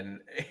event,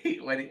 and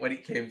when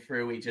it came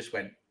through, he just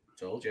went,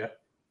 "Told you."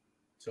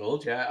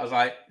 I was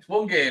like, "It's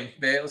one game,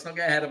 mate. Let's not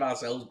get ahead of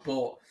ourselves."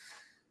 But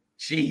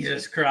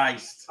Jesus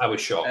Christ, I was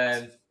shocked.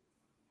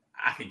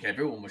 I think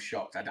everyone was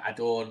shocked. I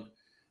don't.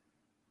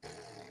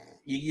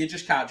 You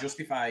just can't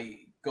justify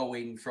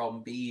going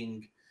from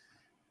being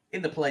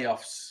in the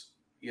playoffs.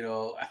 You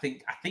know, I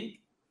think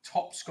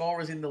top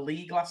scorers in the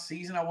league last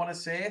season, I want to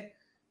say,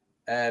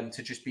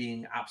 to just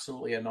being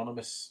absolutely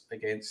anonymous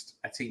against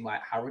a team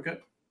like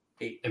Harrogate.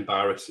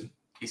 Embarrassing.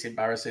 It's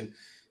embarrassing.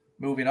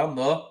 Moving on,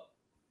 though.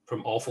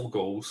 From awful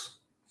goals.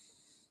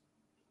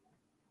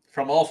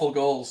 From awful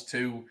goals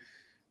to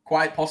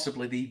quite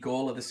possibly the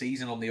goal of the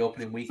season on the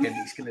opening weekend.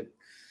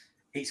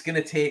 It's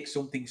gonna take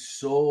something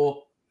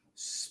so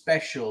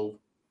special.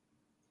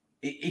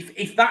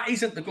 If that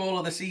isn't the goal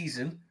of the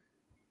season,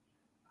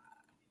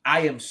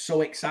 I am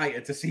so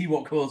excited to see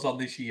what goes on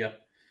this year.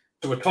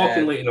 So we're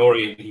talking Leyton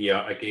Orient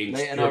here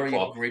against Leyton your Orient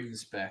club.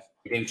 Grimsby.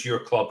 Against your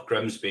club,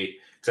 Grimsby.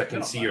 Because I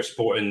can see you're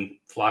sporting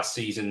last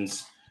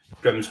season's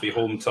Grimsby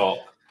home top.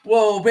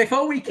 Whoa,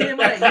 before we came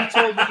out, you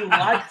told me you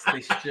liked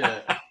this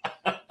shirt.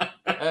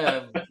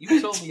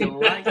 You told me you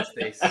liked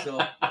this, so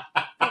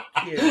fuck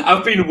you.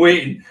 I've been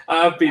waiting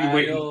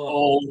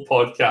all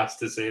podcast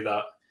to say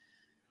that.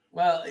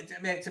 Well,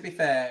 mate, to be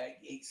fair,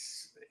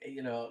 it's,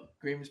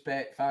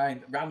 Grimsby,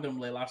 fine.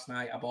 Randomly last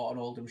night, I bought an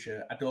Oldham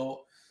shirt. I don't...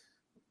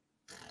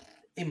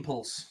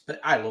 Impulse. But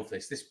I love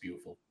this. This is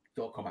beautiful.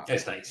 Don't come out.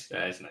 It's nice.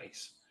 Yeah, it's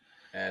nice.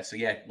 So,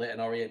 yeah, Leyton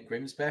Orient,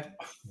 Grimsby.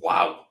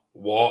 Wow.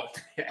 What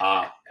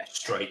a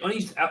strike.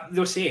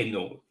 They're saying,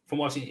 though, from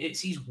what I've seen, it's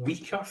his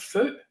weaker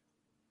foot.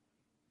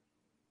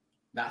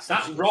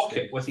 That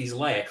rocket with his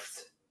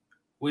left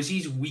was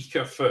his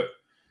weaker foot.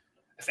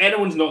 If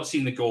anyone's not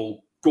seen the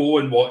goal, go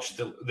and watch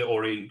the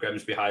Orient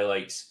Grimsby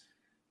highlights.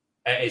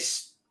 It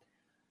is,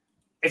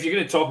 if you're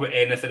going to talk about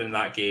anything in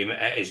that game,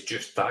 it is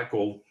just that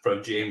goal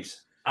from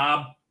James.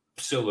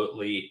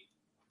 Absolutely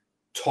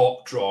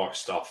top drawer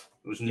stuff.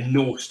 There was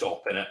no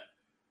stopping it.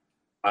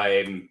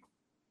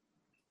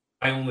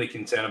 My only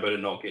concern about it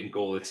not getting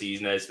goal of the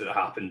season is that it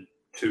happened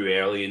too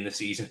early in the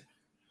season.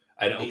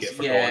 And it'll get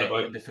forgotten about.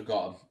 It'll be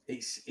forgotten.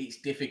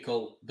 It's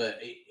difficult, but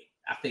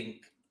I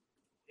think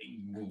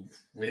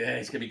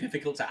it's going to be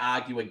difficult to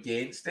argue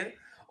against it,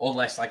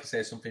 unless, like I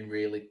say, something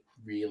really,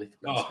 really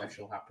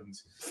special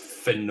happens.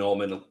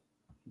 Phenomenal.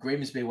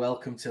 Grimsby,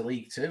 welcome to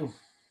League Two.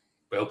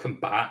 Welcome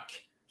back.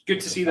 Good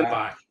to see them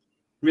back.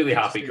 Really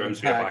happy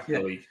Grimsby are back in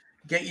the league.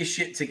 Get your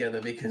shit together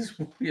because,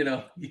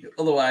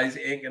 otherwise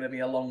it ain't going to be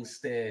a long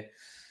stay.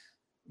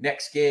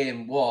 Next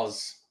game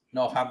was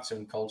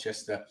Northampton,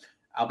 Colchester.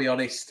 I'll be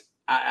honest,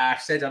 I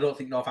said I don't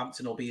think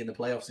Northampton will be in the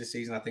playoffs this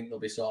season. I think they'll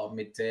be sort of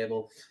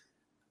mid-table.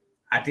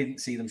 I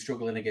didn't see them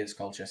struggling against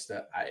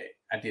Colchester.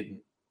 I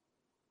didn't.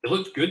 It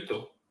looked good,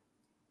 though.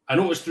 I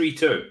know it was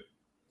 3-2.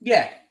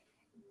 Yeah.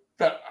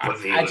 But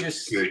I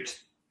just... good.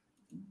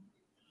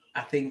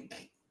 I think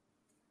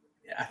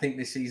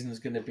this season is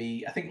going to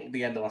be... I think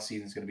the end of last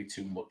season is going to be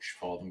too much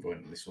for them going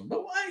into this one.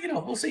 But,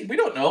 we'll see. We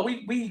don't know.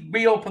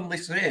 We open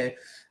this here.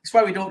 It's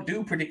why we don't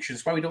do predictions.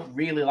 It's why we don't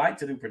really like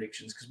to do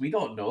predictions, because we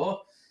don't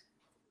know.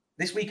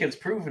 This weekend's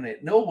proven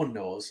it. No one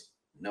knows.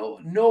 No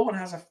one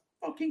has a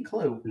fucking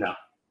clue. No.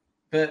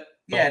 But,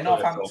 yeah,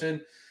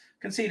 Northampton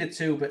conceded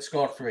 2, but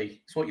scored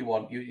 3. It's what you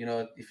want.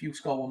 If you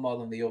score one more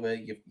than the other,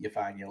 you're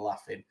fine. You're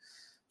laughing.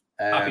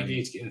 Happy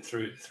days getting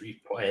through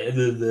 3 points.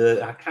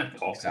 I can't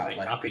talk tonight.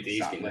 Happy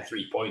days getting the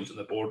 3 points on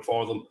the board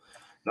for them.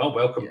 No,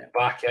 welcome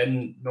back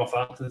in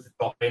Northampton at the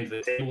top end of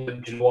the table.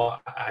 And do you know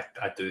what? I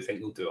do think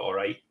they'll do it all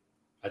right.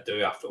 I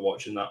do after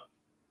watching that.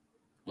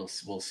 We'll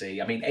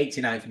see. I mean,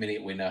 89th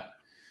minute winner.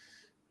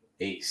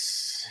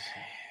 It's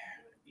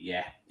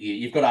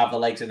you've got to have the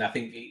legs, and I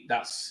think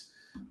that's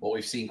what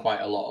we've seen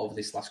quite a lot over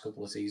this last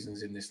couple of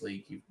seasons in this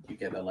league. You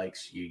get the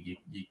legs, you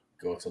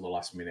go to the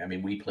last minute. I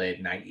mean, we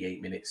played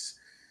 98 minutes.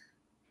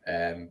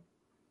 I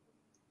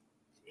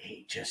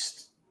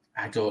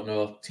don't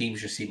know. Teams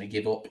just seem to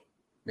give up.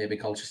 Maybe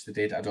Colchester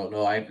did. I don't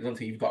know. I don't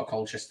think you've got a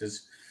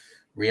Colchester's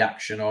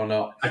reaction or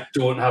not. I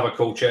don't have a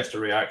Colchester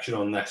reaction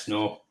on this.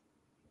 No,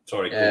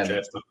 sorry,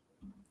 Colchester.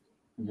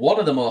 One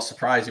of the most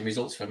surprising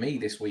results for me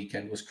this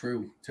weekend was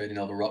Crewe turning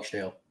over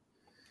Rochdale.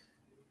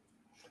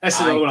 That's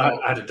the one I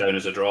had it down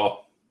as a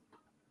draw.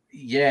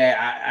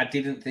 Yeah, I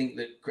didn't think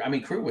that. I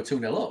mean, Crewe were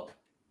 2-0 up.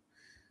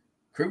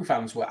 Crewe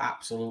fans were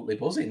absolutely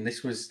buzzing.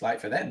 This was like,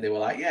 for them, they were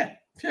like, yeah,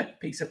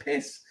 piece of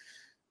piss.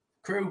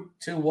 Crewe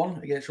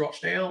 2-1 against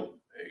Rochdale.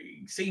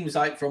 It seems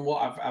like, from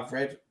what I've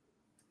read,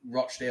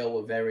 Rochdale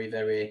were very,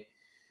 very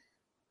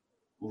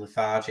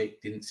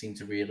lethargic. Didn't seem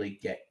to really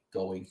get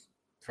going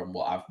from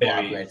what I've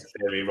read.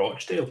 Very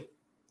Rochdale.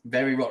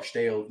 Very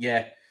Rochdale,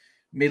 yeah.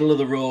 Middle of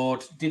the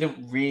road.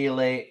 Didn't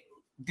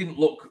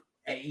look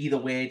either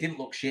way. Didn't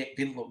look shit.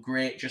 Didn't look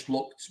great. Just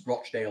looked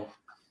Rochdale.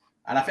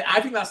 And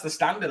I think that's the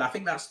standard. I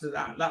think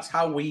that's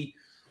how we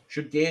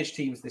should gauge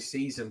teams this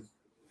season.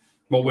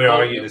 Well, where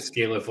are you on the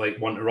scale of 1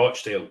 to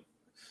Rochdale?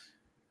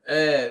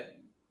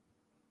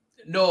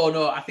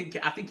 No. I think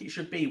it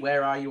should be,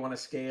 where are you on a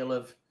scale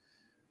of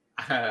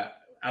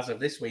as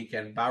of this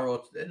weekend?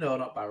 Barrow? No,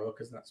 not Barrow,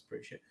 because that's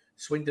pretty shit.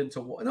 Swindon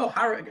to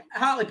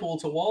Hartlepool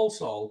to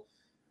Walsall.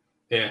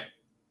 Yeah,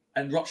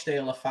 and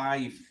Rochdale are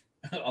 5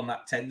 on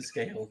that 10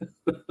 scale.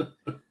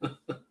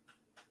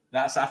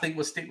 I think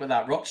we'll stick with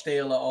that.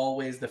 Rochdale are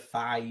always the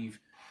 5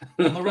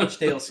 on the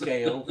Rochdale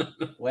scale.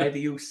 Where do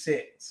you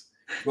sit?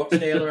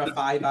 Rochdale are a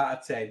 5 out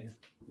of 10.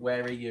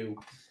 Where are you?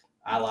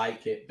 I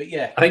like it. But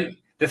yeah. I think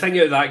the thing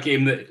out of that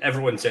game that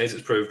everyone says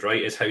it's proved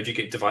right is how do you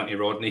get Devante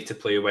Rodney to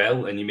play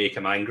well and you make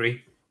him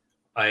angry?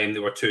 They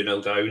were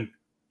 2-0 down.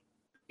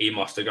 He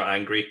must have got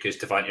angry because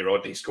Devante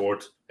Rodney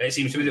scored. It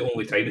seems to be the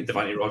only time that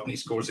Devante Rodney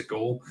scores a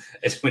goal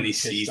is when he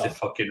sees the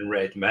fucking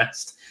red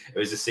mist. It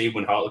was the same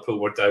when Hartlepool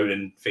were down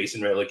and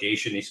facing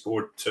relegation. He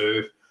scored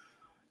 2.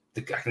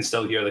 I can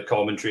still hear the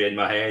commentary in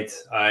my head.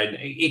 And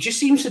he just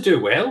seems to do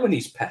well when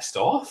he's pissed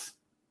off.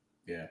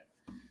 Yeah.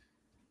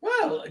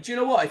 Well, do you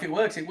know what? If it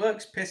works, it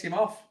works. Piss him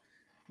off.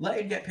 Let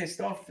him get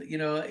pissed off. You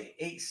know,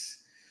 it's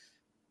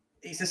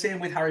the same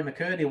with Harry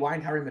McKirdy.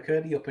 Wind Harry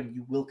McKirdy up and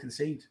you will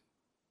concede.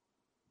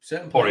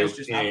 Certain players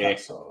just have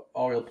that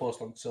or he'll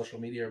post on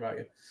social media about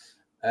you.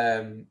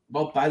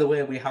 Well, by the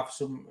way, we have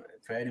some,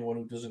 for anyone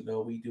who doesn't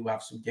know, we do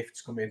have some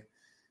gifts coming.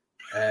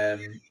 To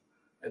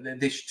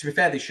be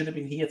fair, they should have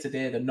been here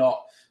today. They're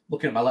not.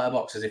 Looking at my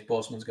letterbox as if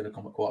Postman's going to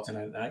come at 8:45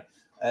 at night.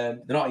 They're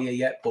not here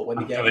yet, but when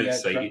they get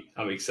here,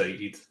 I'm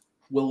excited.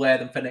 We'll wear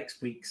them for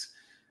next week's.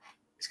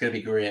 It's going to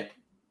be great.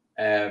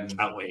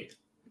 Can't wait.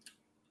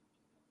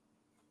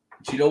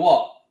 Do you know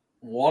what?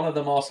 One of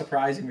the more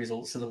surprising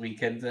results of the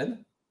weekend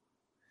then.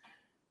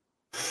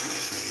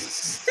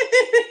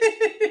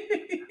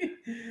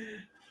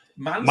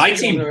 My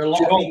team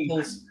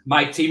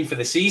for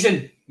the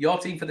season. Your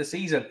team for the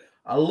season.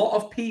 A lot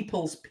of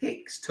people's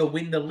picks to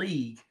win the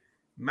league.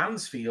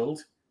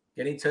 Mansfield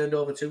getting turned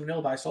over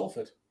 2-0 by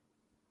Salford.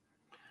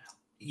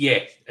 Yeah,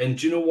 and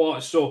do you know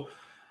what? So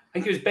I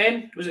think it was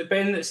Ben. Was it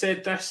Ben that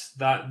said this?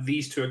 That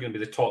these two are going to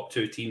be the top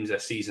 2 teams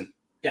this season.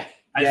 Yeah.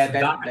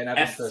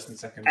 First and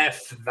second.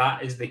 If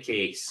that is the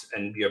case,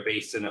 and you're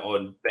basing it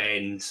on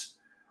Ben's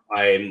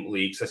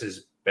leagues, this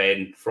is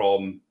Ben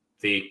from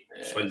the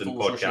Swindon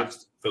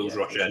podcast, Fools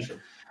Rush In.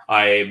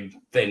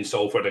 Then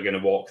Salford are going to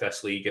walk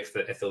this league if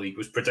the league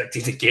was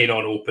predicted again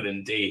on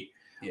opening day.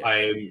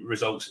 Yeah.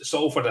 Results.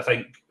 Salford, I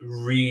think,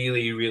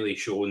 really, really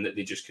shown that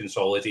they just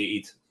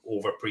consolidated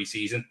over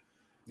pre-season.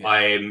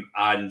 Yeah.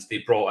 And they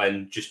brought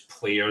in just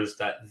players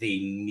that they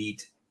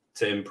need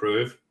to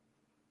improve.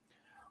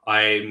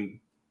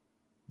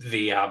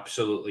 They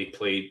absolutely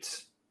played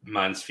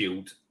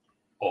Mansfield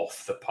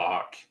off the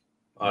park.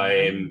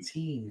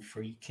 19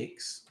 free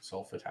kicks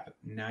Salford had.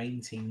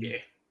 19. Yeah.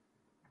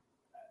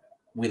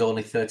 With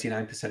only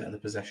 39% of the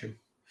possession.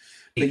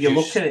 But you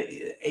look at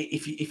it,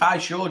 if I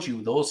showed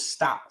you those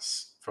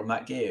stats from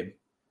that game,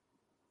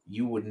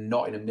 you would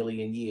not in a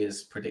million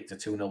years predict a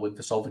 2-0 win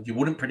for Salford. You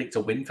wouldn't predict a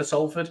win for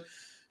Salford.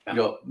 No.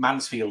 You got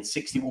Mansfield,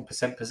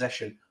 61%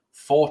 possession,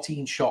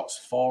 14 shots,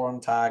 4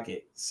 on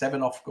target,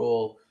 7 off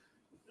goal,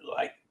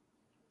 like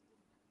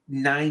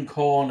 9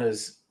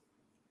 corners.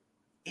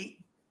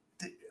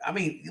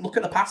 Look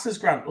at the passes,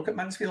 Grant. Look at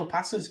Mansfield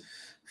passes.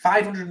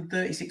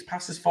 536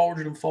 passes,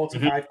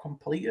 445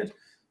 completed,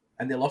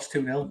 and they lost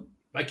 2-0.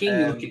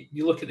 Again,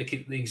 you look at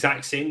the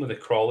exact same with the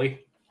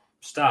Crawley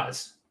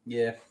stats.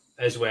 Yeah.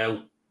 As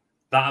well.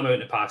 That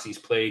amount of passes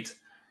played,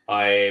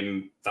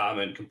 that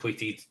amount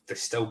completed, they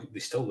still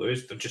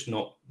lose. They're just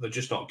not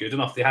good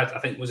enough. They had, I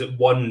think, was it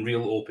one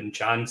real open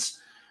chance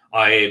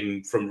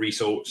from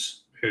Rhys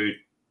Oates, who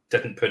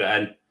didn't put it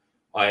in.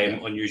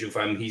 Unusual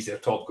for him. He's their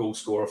top goal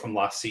scorer from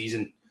last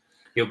season.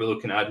 He'll be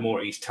looking to add more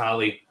to his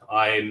tally.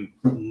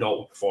 Not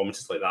with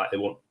performances like that. They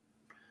won't.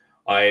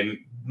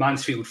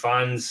 Mansfield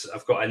fans,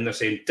 I've got in there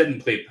saying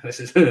didn't play.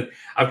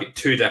 I've got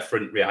 2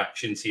 different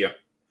reactions here.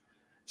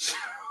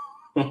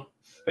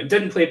 It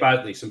didn't play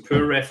badly. Some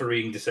poor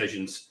refereeing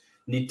decisions.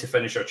 Need to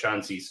finish our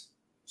chances.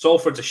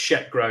 Salford's a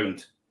shit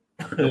ground.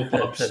 No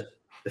pubs.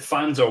 The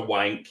fans are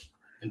wank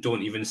and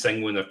don't even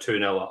sing when they're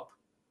 2-0 up.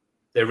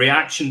 The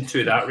reaction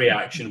to that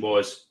reaction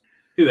was,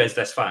 who is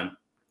this fan?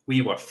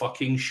 We were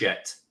fucking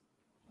shit.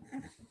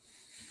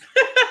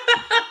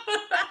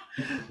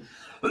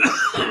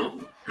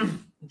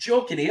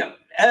 Joking here.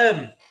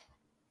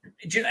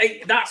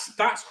 That's.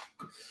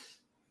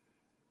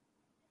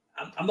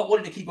 I'm not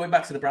wanting to keep going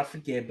back to the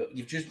Bradford game, but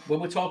when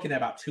we're talking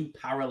about 2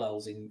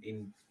 parallels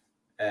in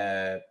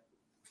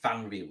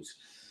fan reviews.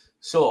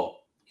 So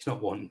he's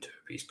not wanting to,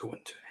 but he's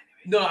going to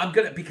anyway. No, I'm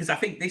gonna, because I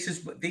think this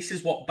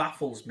is what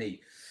baffles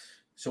me.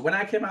 So when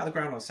I came out of the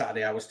ground on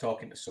Saturday, I was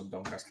talking to some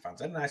Doncaster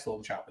fans. I had a nice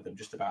little chat with them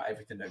just about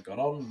everything that had gone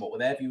on, what were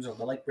their views on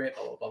the leg break,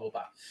 blah, blah, blah, blah,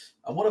 blah.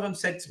 And one of them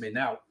said to me,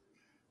 now,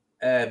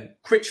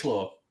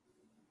 Critchlow,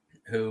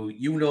 who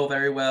you know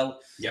very well,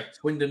 yep.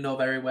 Swindon know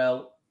very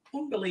well,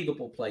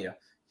 unbelievable player.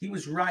 He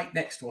was right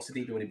next to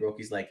Osadebe when he broke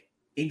his leg,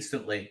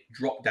 instantly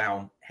dropped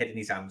down, head in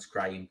his hands,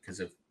 crying because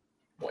of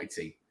what he'd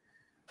seen.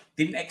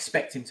 Didn't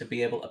expect him to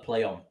be able to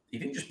play on. He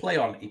didn't just play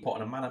on, he put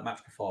on a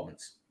man-at-match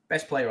performance.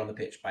 Best player on the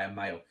pitch by a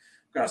mile.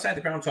 Got outside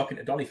the ground talking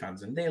to Donny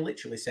fans, and they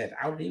literally said,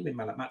 how did he win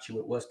man-at-match? He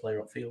was worst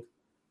player upfield.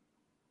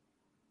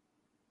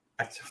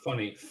 It's a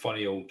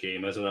funny old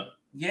game, isn't it?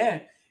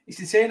 Yeah. It's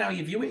insane how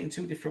you view it in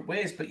 2 different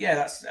ways. But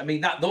yeah,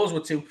 those were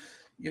 2...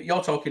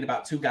 You're talking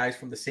about 2 guys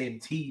from the same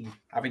team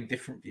having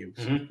different views.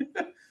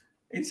 Mm-hmm.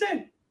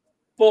 Insane.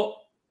 But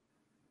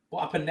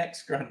what happened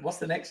next, Grant? What's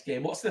the next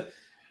game?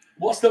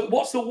 What's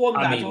the one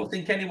that I don't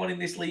think anyone in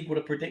this league would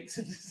have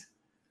predicted?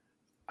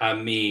 I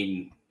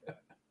mean,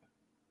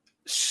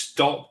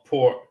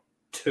 Stockport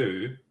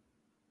 2,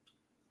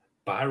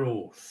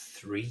 Barrow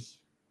 3.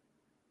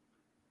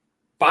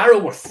 Barrow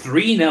were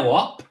 3-0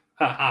 up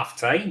at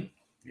half-time.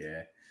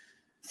 Yeah.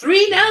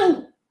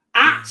 3-0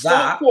 at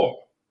Stockport.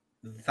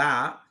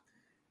 That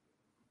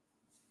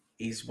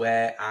is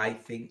where I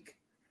think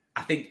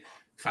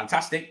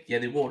fantastic. Yeah,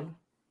 they won.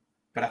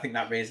 But I think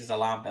that raises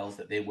alarm bells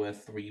that they were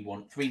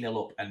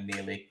 3-0 up and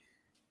nearly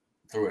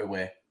threw it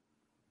away.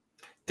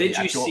 I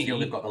don't feel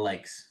they've got the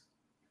legs.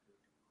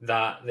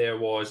 That there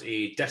was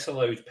a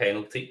disallowed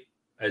penalty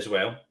as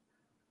well.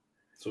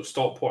 So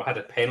Stockport had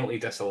a penalty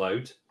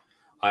disallowed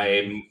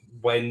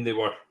when they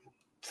were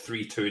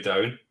 3-2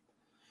 down.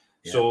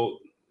 Yeah. So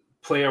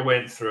player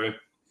went through,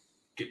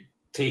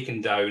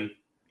 taken down,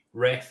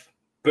 ref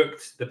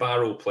booked the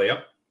Barrow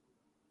player.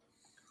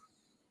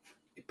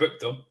 He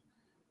booked them.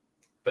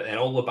 But then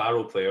all the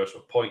Barrow players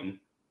were pointing.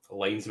 The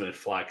linesman had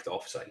flagged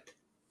offside.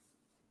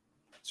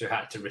 So he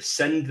had to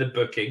rescind the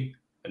booking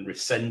and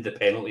rescind the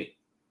penalty.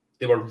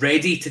 They were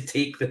ready to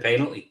take the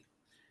penalty.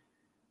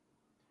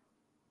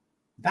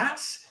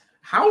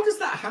 How does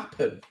that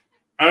happen?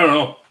 I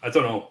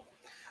don't know.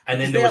 And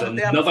then there was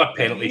another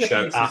penalty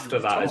shout after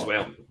that as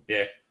well.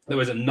 Yeah, there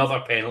was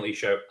another penalty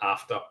shout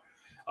after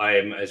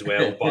as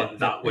well. But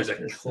that was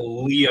a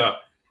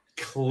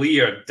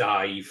clear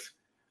dive.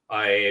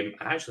 I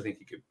actually think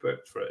he got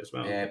booked for it as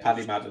well. Yeah,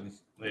 Paddy Madden.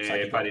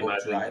 Yeah, Paddy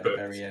Madden right at the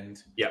very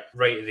end. Yeah,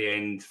 right at the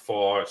end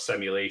for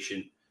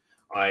simulation.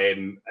 At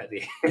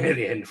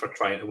the end for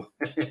trying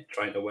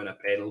to win a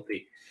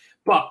penalty.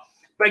 But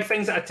big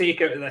things that I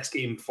take out of this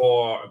game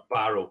for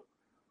Barrow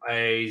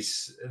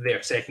is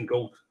their second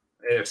goal.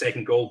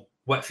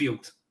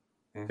 Whitfield.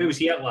 Mm-hmm. Who was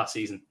he at last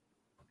season?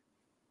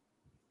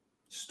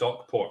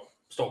 Stockport.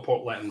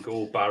 Stockport let him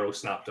go. Barrow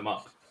snapped him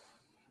up.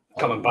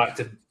 Coming back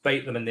to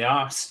bite them in the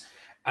arse.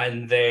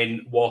 And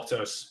then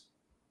Waters,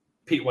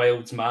 Pete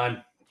Wild's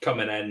man,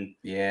 coming in.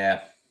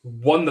 Yeah.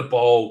 Won the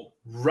ball,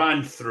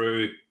 ran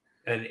through,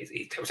 and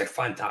it was a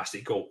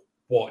fantastic goal.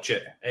 Watch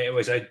it. It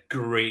was a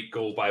great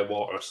goal by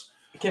Waters.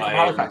 He came from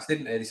Halifax,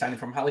 didn't he? They signed him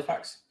from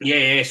Halifax.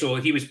 Yeah. So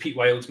he was Pete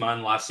Wild's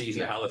man last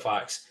season at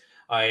Halifax.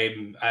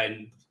 And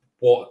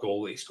what a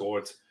goal he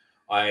scored.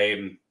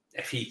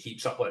 If he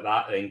keeps up like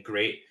that, then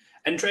great.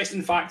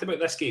 Interesting fact about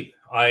this game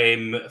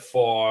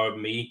for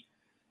me.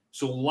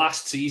 So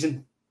last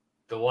season,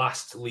 the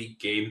last league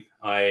game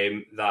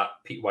that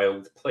Pete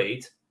Wild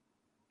played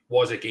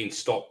was against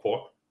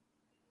Stockport.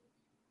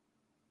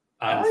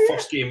 And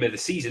first game of the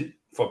season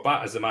for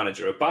Bat as the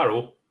manager of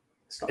Barrow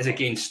is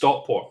against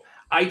Stockport.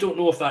 I don't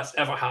know if that's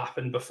ever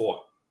happened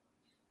before.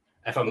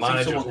 If a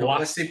manager's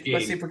last game...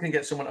 Let's see if we can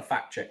get someone to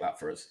fact check that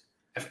for us.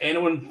 If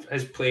anyone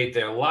has played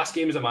their last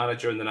game as a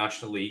manager in the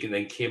National League and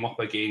then came up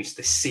against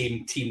the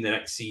same team the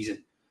next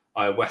season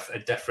with a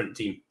different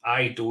team,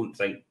 I don't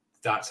think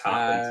that's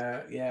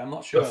happened. I'm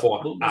not sure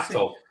before at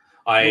all.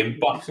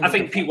 But I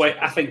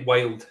think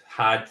Wild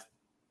had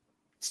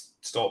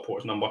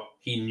Stockport's number.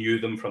 He knew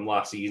them from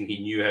last season. He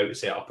knew how to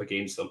set up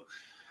against them.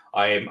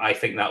 I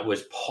think that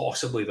was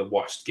possibly the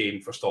worst game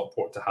for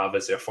Stockport to have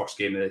as their first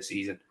game of the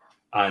season,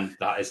 and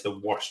that is the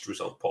worst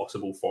result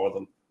possible for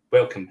them.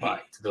 Welcome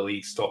back to the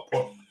league,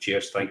 Stockport.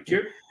 Cheers, thank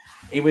you.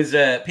 It was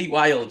Pete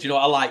Wild. Do you know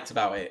what I liked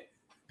about it?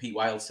 Pete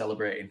Wild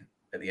celebrating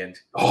at the end.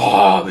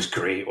 Oh, it was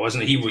great,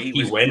 wasn't it? He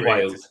went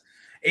great. wild.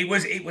 It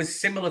was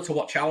similar to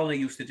what Challoner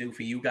used to do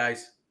for you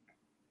guys.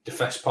 The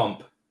fist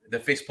pump. The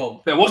fist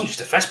pump. But it wasn't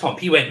just a fist pump.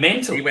 He went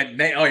mental. He went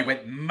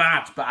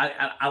mad. But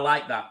I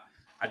like that.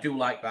 I do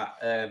like that.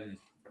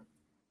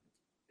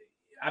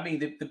 I mean,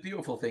 the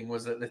beautiful thing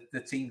was that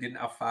the team didn't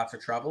have far to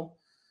travel,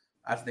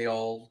 as they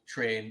all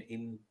train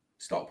in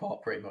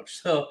Stockport pretty much.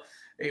 So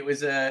it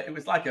was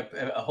like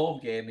a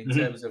home game in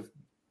terms of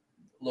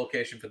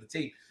location for the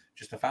team.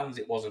 Just the fans,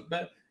 it wasn't.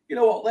 But you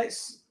know what?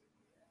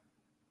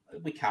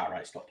 We can't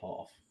write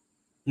Stockport off.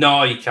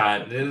 No, you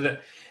can't.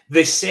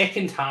 The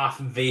second half,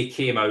 they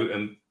came out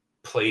and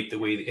played the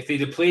way. If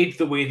they'd have played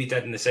the way they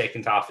did in the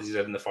second half as they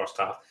did in the first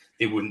half,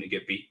 they wouldn't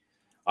get beat.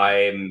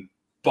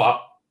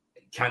 But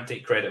can't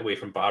take credit away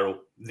from Barrow.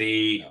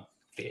 They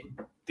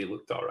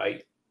looked all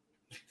right.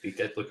 They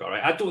did look all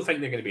right. I don't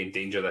think they're going to be in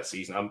danger this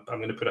season. I'm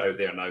going to put it out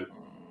there now.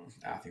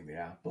 I think they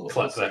are.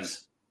 Clip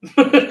this.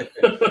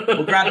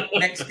 Well, Grant,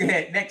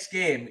 next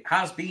game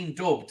has been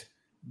dubbed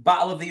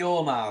Battle of the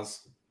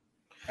Omars.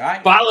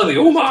 Right? Battle of the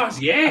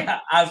Omars, yeah.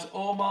 As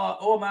Omar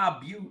I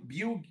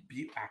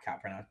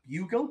can't pronounce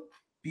Bugle.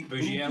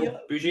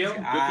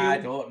 Bugiel. I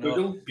don't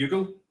know.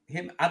 Bugle.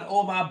 Him and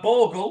Omar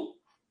Bogle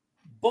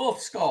both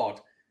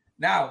scored.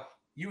 Now,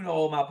 you know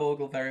Omar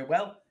Bogle very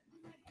well.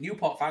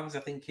 Newport fans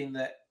are thinking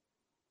that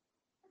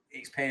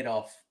it's paid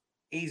off.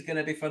 He's going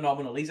to be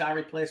phenomenal. He's our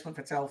replacement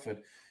for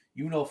Telford.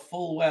 You know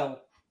full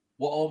well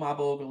what Omar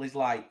Bogle is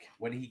like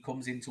when he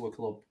comes into a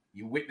club.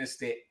 You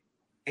witnessed it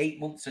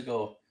 8 months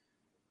ago.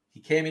 He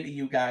came into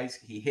you guys.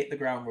 He hit the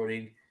ground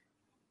running.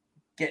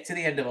 Get to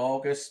the end of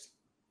August.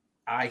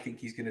 I think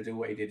he's going to do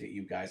what he did at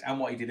you guys and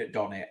what he did at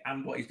Donny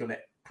and what he's done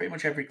at pretty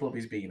much every club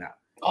he's been at.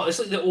 Oh, it's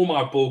like the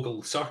Omar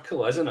Bogle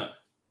circle, isn't it?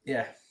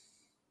 Yeah.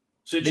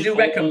 So they do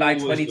reckon by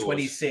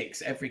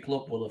 2026, every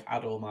club will have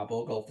had Omar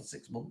Bogle for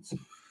 6 months.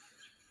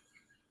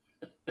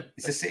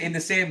 It's in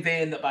the same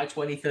vein that by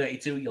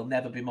 2032, you'll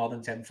never be more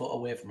than 10 foot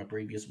away from a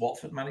previous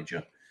Watford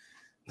manager.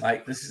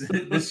 Like, this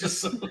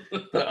just...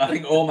 But I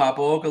think Omar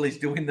Bogle is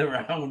doing the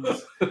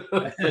rounds.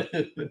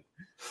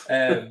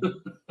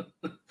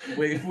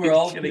 We're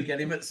all going to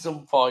get him at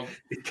some point.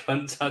 He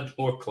can't had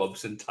more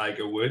clubs than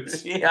Tiger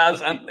Woods. He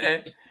has, hasn't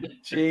he?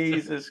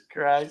 Jesus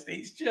Christ.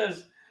 It's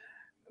just...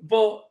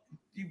 But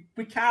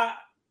we can't...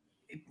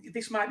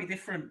 This might be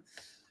different.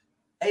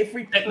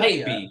 Every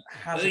player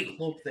has a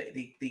club that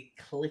they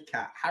click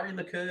at. Harry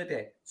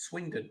McKirdy,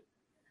 Swindon.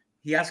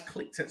 He has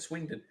clicked at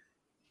Swindon.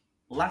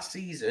 Last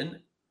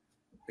season,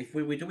 if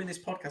we were doing this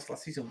podcast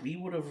last season, we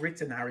would have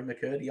written Harry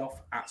McKirdy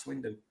off at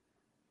Swindon.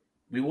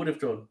 We would have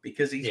done,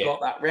 because he's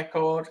got that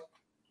record.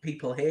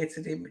 People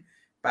hated him.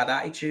 Bad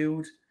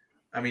attitude.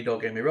 I mean,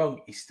 don't get me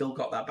wrong, he's still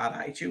got that bad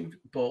attitude.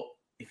 But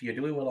if you're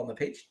doing well on the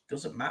pitch,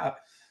 doesn't matter.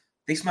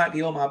 This might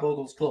be Omar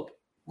Bogle's club.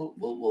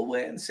 We'll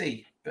wait and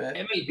see. But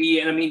it might be,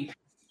 and I mean,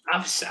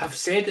 I've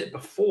said it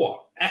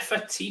before. If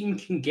a team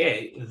can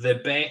get the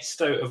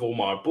best out of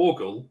Omar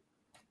Bogle,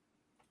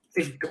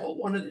 they've got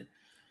one of the...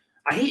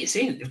 I hate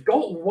saying it, they've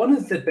got one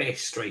of the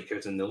best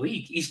strikers in the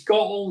league. He's got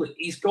all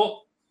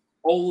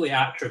the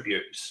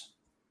attributes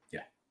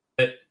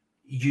that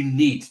you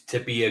need to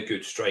be a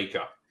good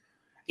striker.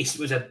 It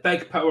was a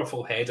big,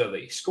 powerful header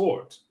that he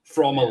scored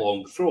from a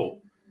long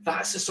throw.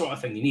 That's the sort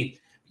of thing you need.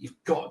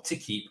 You've got to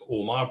keep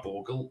Omar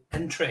Bogle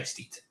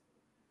interested.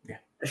 Yeah.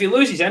 If he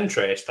loses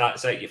interest,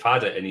 that's it. You've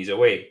had it and he's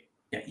away.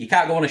 Yeah, you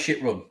can't go on a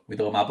shit run with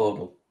Omar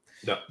Bogle.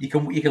 No. You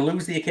can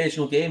lose the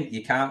occasional game.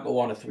 You can't go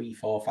on a 3,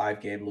 4,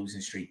 5 game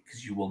losing streak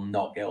because you will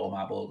not get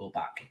Omar Bogle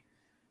back.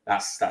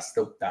 That's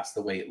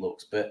the way it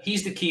looks. But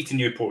he's the key to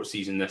Newport's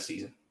season this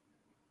season.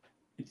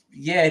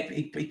 Yeah,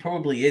 he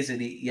probably is,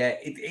 and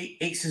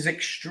it's as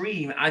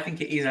extreme. I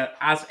think it is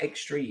as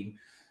extreme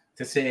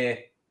to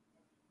say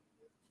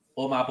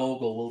Omar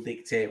Bogle will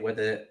dictate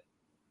whether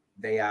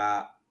they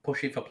are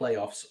pushing for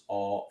playoffs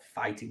or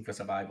fighting for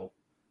survival.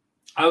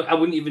 I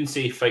wouldn't even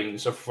say fighting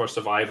for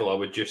survival. I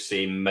would just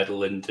say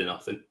middling to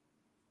nothing.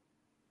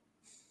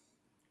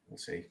 We'll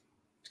see.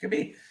 It's gonna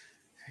be,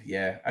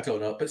 I don't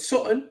know. But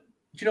Sutton, do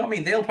you know what I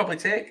mean? They'll probably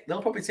take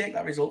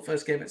that result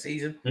first game of the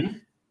season. Mm-hmm.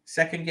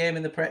 Second game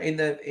in the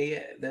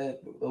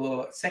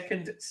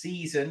second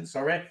season,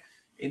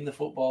 in the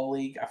Football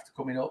League after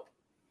coming up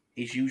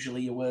is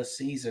usually your worst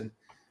season.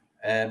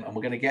 And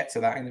we're going to get to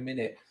that in a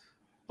minute.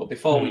 But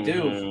before we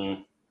do,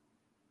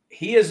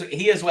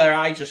 here's where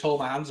I just hold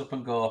my hands up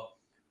and go,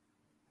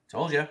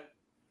 told you.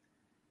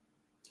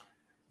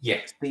 Yeah.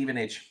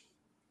 Stevenage.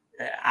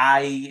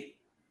 I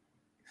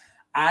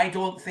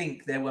don't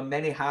think there were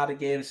many harder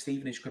games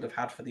Stevenage could have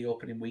had for the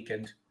opening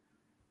weekend.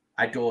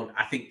 I don't.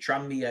 I think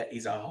Tranmere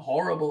is a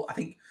horrible... I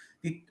think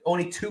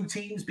only 2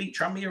 teams beat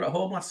Tranmere at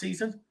home last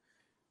season.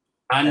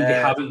 And they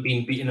haven't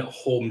been beaten at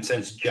home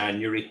since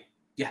January.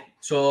 Yeah.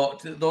 So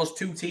those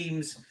 2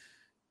 teams...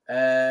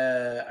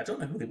 I don't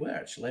know who they were,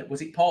 actually.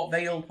 Was it Port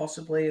Vale,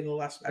 possibly, in the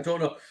last... I don't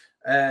know.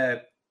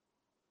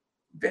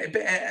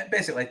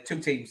 Basically, 2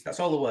 teams. That's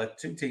all there were.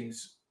 2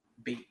 teams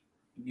beat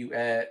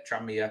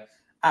Tranmere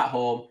at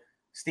home.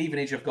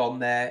 Stevenage have gone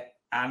there.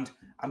 And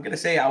I'm going to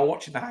say, I was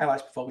watching the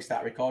highlights before we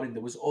started recording.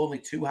 There was only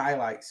 2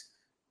 highlights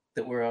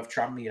that were of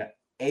Tranmere.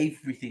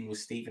 Everything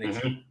was Stevenage.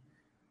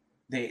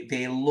 Mm-hmm.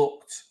 They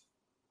looked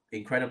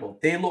incredible.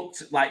 They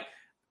looked like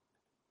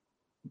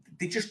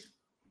they just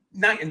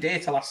night and day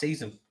to last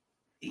season.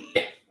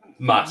 Yeah,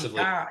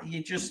 massively.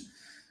 You just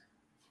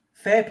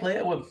fair play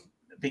to them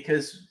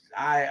because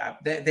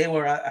they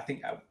were. I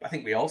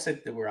think we all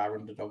said they were our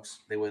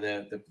underdogs. They were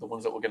the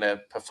ones that were going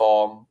to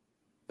perform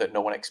that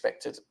no one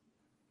expected.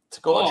 To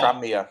go to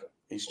Tranmere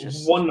is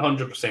just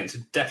 100%. It's a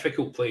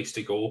difficult place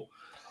to go.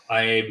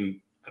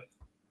 I'm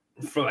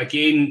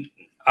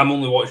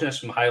only watching this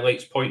from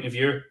highlights point of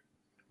view.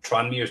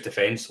 Tranmere's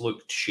defence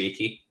looked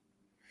shaky.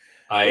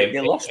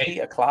 They lost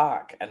Peter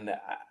Clark, and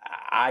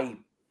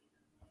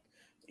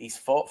he's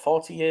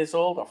 40 years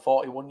old or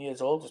 41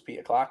 years old. Was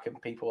Peter Clark,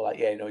 and people were like,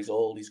 "Yeah, he's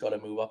old. He's got to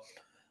move on."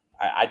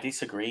 I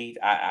disagreed.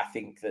 I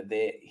think that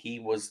he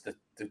was the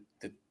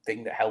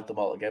thing that held them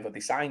all together. They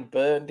signed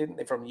Byrne, didn't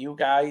they, from you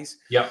guys?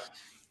 Yeah.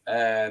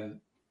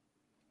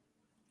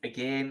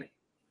 Again,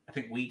 I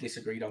think we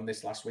disagreed on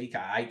this last week.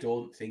 I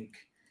don't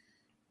think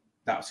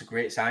that's a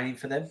great signing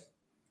for them.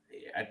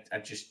 I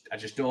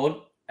just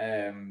don't.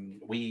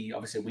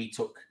 We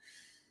took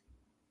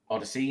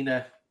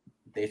Odesina.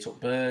 They took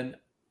Byrne.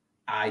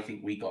 I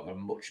think we got a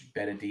much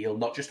better deal,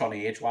 not just on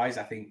age-wise.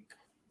 I think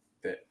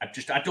that I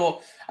don't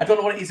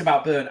know what it is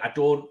about Byrne. I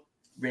don't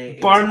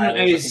rate Byrne I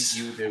think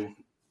you do.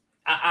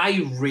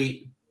 I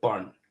rate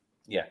Byrne.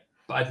 Yeah.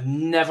 But I'd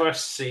never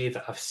say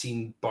that I've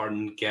seen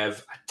Byrne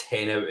give a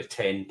 10 out of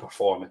 10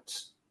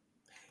 performance.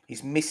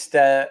 He's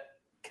Mr.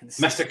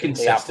 Consistent.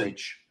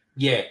 Average.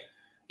 Yeah.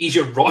 He's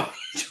your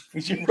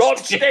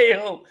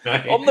Rochdale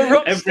right? on the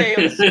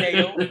Rochdale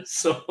scale.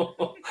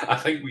 So I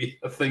think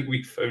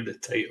we found a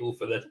title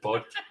for this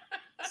podcast.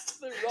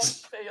 The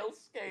Rochdale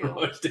scale.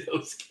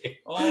 Rochdale Scale.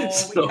 Oh,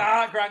 So- we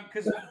can't, Grant,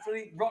 because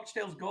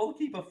Rochdale's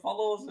goalkeeper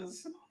follows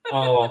us.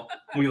 Oh,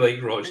 we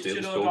like Rochdale's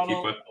Richard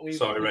O'Donnell. goalkeeper.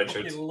 Sorry, we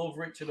Richard. fucking love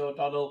Richard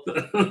O'Donnell.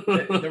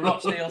 The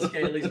Rochdale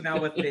scale is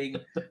now a thing,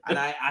 and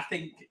I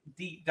think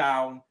deep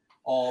down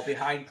or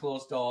behind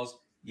closed doors,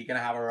 you're going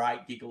to have a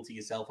right giggle to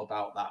yourself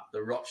about that.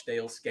 The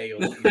Rochdale scale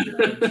is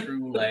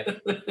truly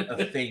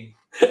a thing.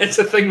 It's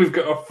a thing. We've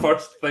got our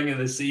first thing of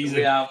the season.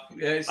 We have.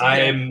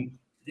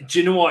 Do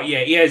you know what? Yeah,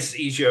 he is.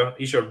 He's your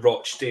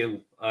Rochdale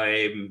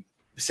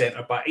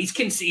centre back.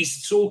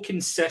 He's so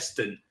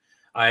consistent.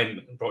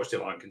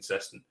 Rochdale aren't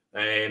consistent.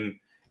 They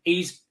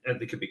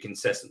could be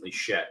consistently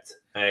shit.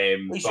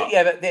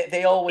 But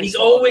they always.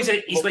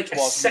 He's like a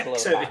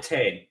 6 out of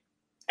 10.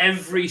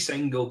 Every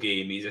single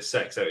game, he's a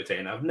 6 out of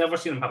 10. I've never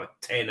seen him have a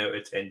 10 out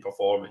of 10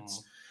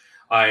 performance.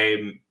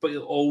 But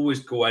he'll always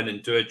go in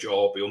and do a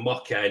job. He'll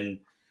muck in.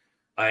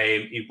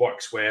 He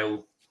works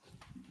well.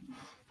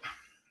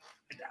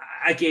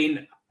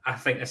 Again, I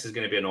think this is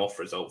going to be an off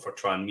result for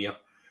Tranmere.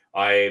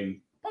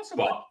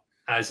 Possibly. But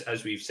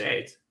as we've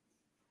said,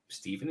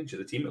 Stevenage are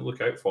the team to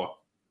look out for.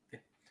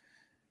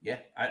 Yeah,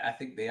 I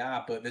think they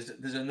are. But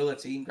there's another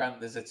team, Grant.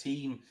 There's a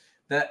team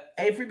that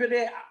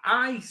everybody.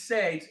 I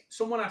said,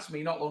 someone asked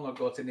me not long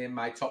ago to name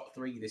my top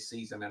 3 this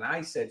season, and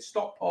I said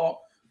Stockport,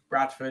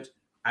 Bradford,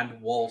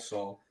 and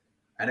Walsall.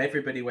 And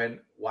everybody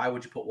went, "Why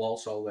would you put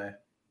Walsall there?"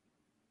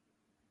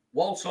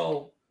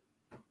 Walsall.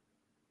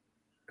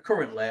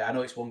 Currently, I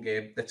know it's one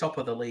game. They're top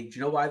of the league. Do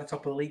you know why they're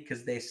top of the league?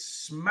 Because they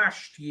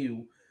smashed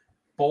you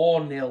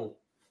 4-0.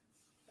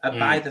 And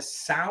by the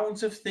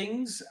sounds of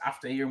things,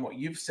 after hearing what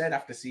you've said,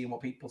 after seeing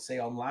what people say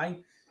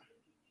online,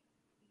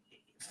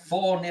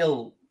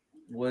 4-0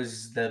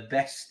 was the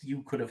best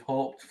you could have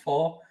hoped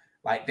for.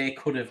 Like, they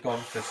could have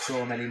gone for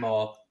so many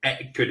more.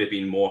 It could have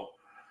been more.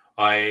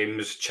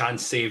 Was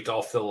chance saved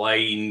off the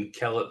line.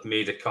 Killip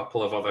made a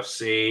couple of other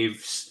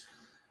saves.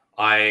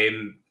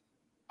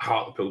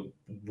 Hartlepool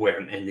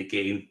weren't in the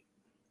game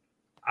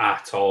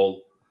at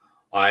all.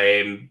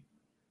 I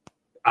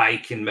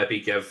can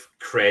maybe give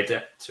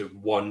credit to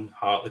one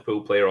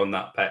Hartlepool player on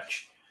that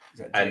pitch. Is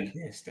that Jake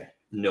Hasty?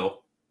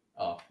 No.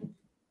 Oh.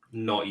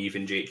 Not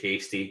even Jake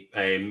Hasty.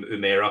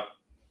 Umera.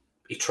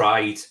 He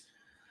tried.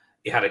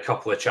 He had a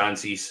couple of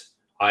chances.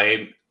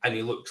 And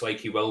he looks like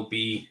he will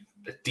be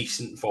a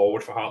decent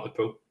forward for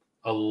Hartlepool.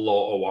 A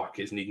lot of work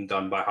is needing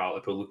done by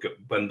Hartlepool. Look at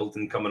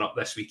Wimbledon coming up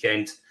this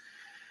weekend.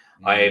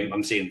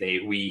 I'm saying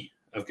we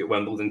have got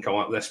Wimbledon coming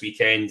up this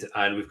weekend,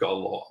 and we've got a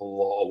lot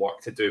of work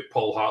to do.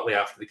 Paul Hartley,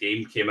 after the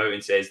game, came out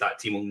and says that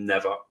team will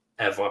never,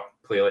 ever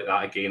play like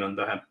that again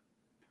under him.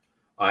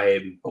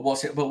 But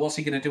what's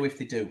he going to do if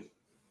they do?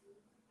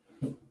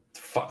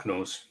 Fuck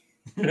knows.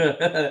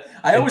 I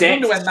always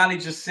wonder when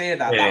managers say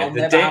that. That'll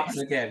never happen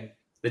again.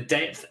 The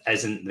depth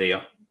isn't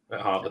there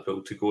at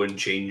Hartlepool to go and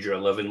change your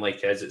 11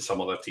 like it is at some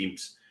other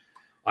teams.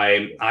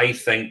 I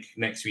think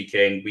next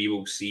weekend we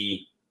will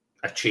see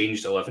a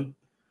changed 11.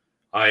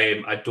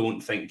 I don't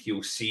think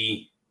you'll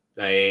see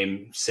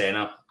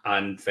Senna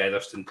and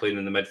Featherstone playing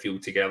in the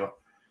midfield together.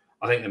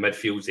 I think the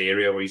midfield's the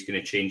area where he's going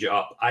to change it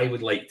up. I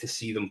would like to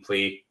see them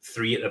play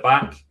 3 at the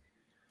back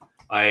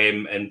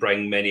and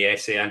bring Mini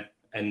Esse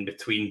in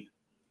between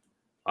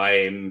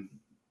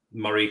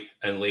Murray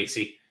and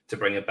Lacey to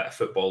bring a bit of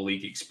Football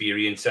League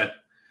experience in.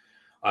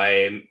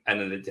 And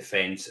in the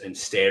defence, and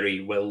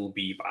Sterry will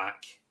be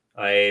back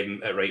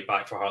at right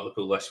back for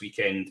Hartlepool this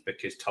weekend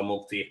because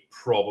Tumulty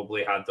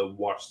probably had the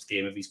worst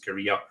game of his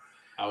career.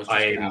 I was just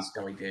going to ask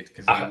how he did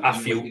because I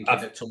feel thinking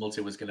that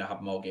Tumulty was going to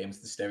have more games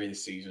than Sterry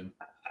this season.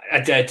 I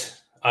did.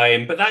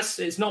 But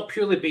it's not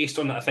purely based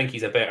on that. I think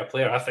he's a better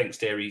player. I think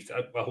Sterry's,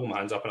 I'll hold my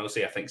hands up and I'll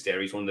say I think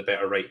Sterry's one of the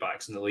better right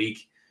backs in the league.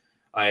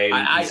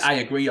 I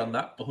agree on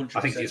that 100%.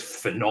 I think he's a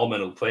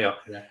phenomenal player.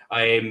 Yeah.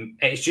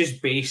 It's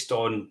just based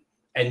on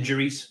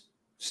injuries.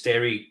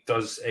 Sterry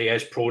he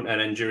is prone to an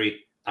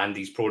injury and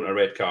he's prone to a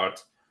red card,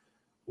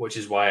 which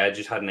is why I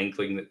just had an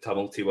inkling that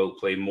Tumulty will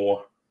play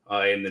more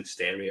than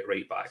Sterry at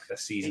right back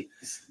this season.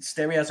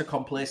 Sterry has a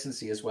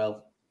complacency as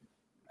well.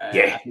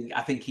 Yeah.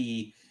 I think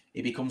he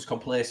becomes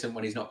complacent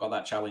when he's not got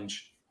that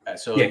challenge.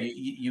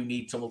 You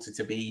need Tumulty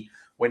to be,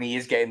 when he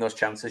is getting those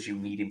chances, you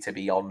need him to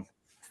be on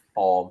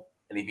form.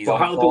 And if he's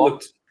on form,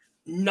 looked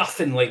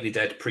nothing like they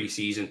did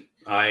pre-season.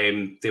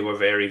 They were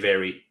very,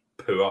 very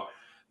poor.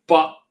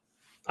 But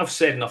I've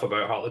said enough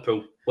about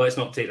Hartlepool. Let's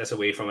not take this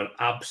away from an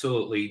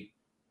absolutely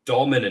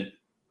dominant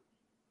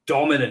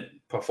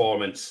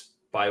performance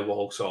by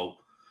Walsall.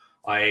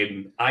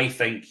 I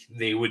think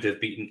they would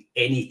have beaten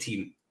any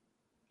team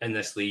in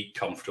this league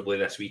comfortably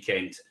this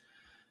weekend.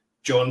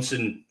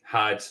 Johnson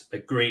had a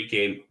great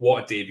game.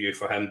 What a debut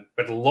for him.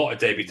 But a lot of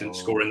debutants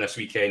scoring this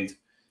weekend.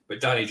 But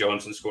Danny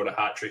Johnson scored a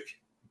hat-trick.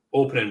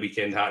 Opening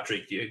weekend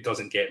hat-trick. It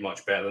doesn't get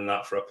much better than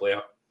that for a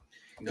player.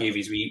 No. Gave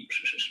his wee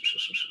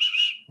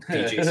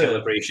DJ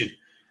celebration.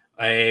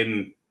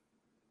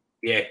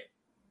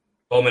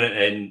 Dominant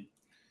in.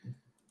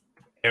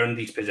 earned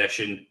his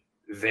position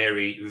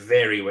very,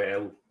 very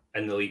well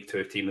in the League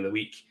Two Team of the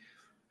Week.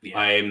 Yeah.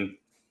 I've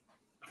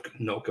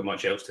not got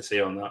much else to say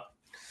on that.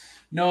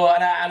 No,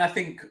 and I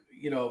think,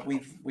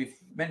 we've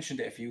mentioned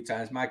it a few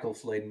times. Michael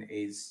Flynn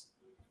is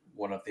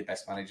one of the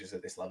best managers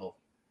at this level.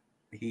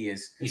 He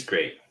is. He's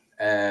great.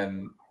 I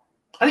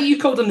think you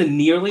called him the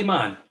nearly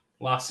man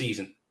last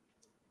season.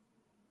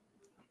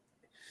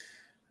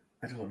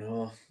 I don't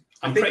know.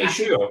 I'm pretty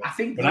sure. I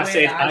think when I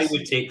said I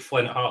would take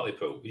Flynn at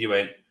Hartlepool, you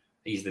went,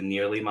 he's the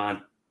nearly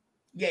man.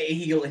 Yeah,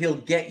 he'll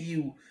get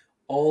you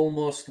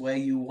almost where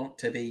you want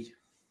to be.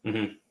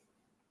 Mm-hmm.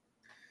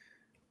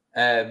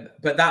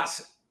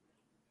 But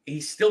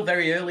he's still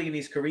very early in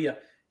his career.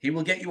 He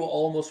will get you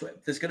almost.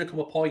 There's going to come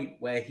a point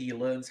where he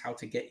learns how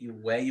to get you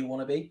where you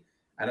want to be.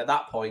 And at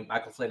that point,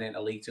 Michael Flynn ain't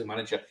a League Two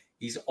manager.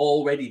 He's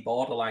already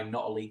borderline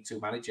not a League Two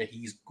manager.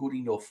 He's good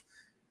enough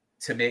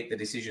to make the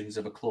decisions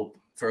of a club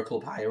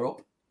higher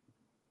up.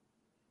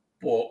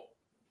 But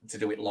to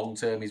do it long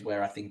term is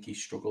where I think he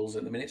struggles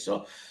at the minute.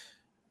 So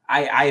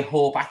I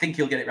think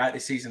he'll get it right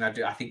this season. I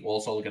think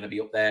Walsall are going to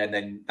be up there, and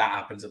then that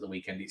happens at the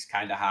weekend. It's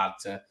kind of hard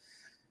to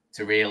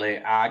really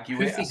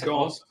argue it.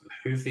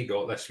 Who've they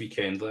got this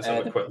weekend? Let's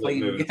have a quick look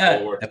moving forward.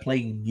 forward. They're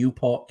playing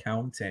Newport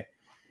County.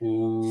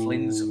 Ooh.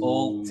 Flynn's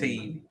old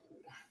team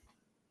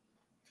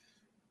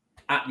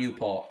at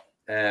Newport.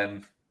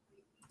 Let's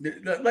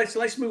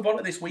move on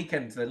to this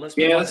weekend then. Let's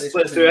do it.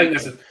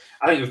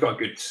 I think we've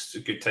got a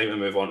good time to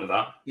move on to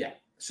that. Yeah.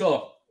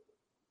 So,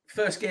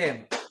 first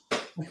game.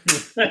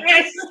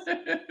 Yes.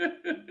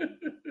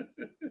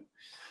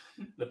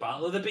 The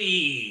Battle of the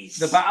Bees.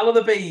 The Battle of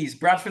the Bees.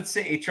 Bradford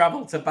City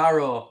travel to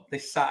Barrow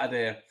this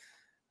Saturday.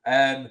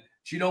 Do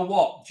you know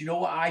what? Do you know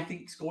what I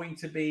think is going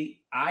to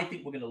be? I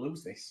think we're going to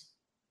lose this.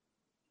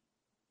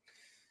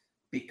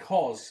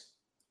 Because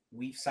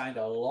we've signed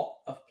a lot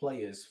of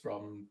players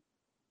from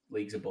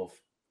leagues above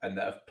and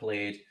that have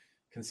played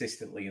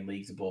consistently in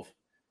leagues above.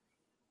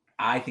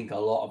 I think a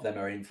lot of them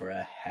are in for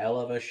a hell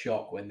of a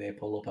shock when they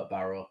pull up at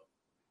Barrow.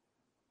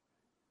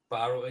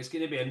 Barrow, it's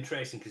going to be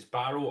interesting because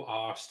Barrow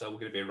are still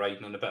going to be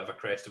riding on a bit of a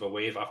crest of a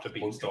wave after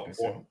beating 100%.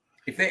 Stockport.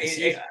 If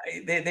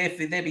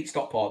they beat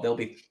Stockport, they'll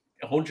be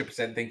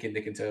 100% thinking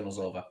they can turn us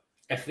over.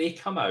 If they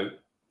come out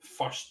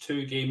first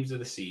 2 games of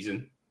the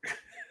season,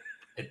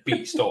 it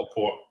beat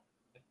Stockport,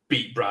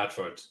 beat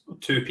Bradford,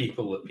 2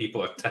 people that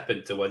people are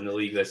tipping to win the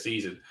league this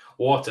season.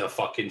 What a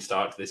fucking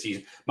start to the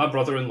season. My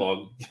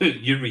brother-in-law,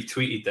 you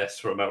retweeted this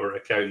from our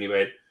account. He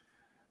went,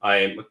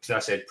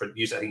 because I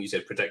think you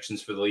said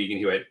predictions for the league, and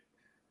he went,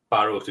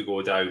 Barrow to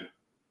go down,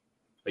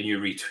 and you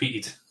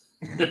retweeted.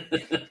 I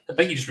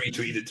think you just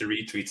retweeted it to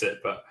retweet it,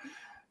 but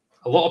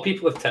a lot of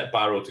people have tipped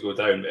Barrow to go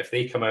down. But if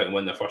they come out and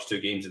win their first 2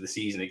 games of the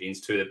season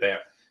against 2 of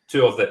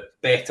the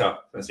better,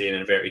 I'm saying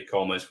in inverted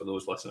commas for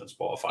those listening on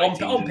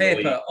Spotify. On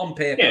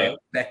paper,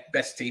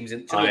 best teams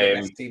in 2 of the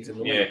best teams in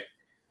the league.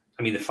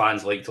 I mean, the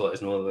fans like to let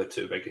us know they're the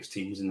 2 biggest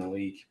teams in the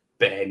league.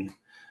 Ben.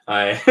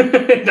 I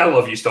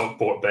love you,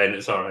 Stockport Ben.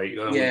 It's all right.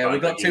 Yeah, we've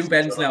got 2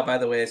 Bens now, by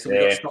the way. So we've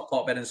got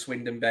Stockport Ben and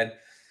Swindon Ben.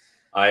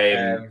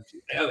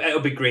 It'll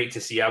be great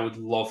to see. I would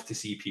love to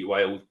see Pete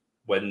Wild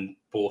win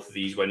both of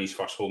these, win his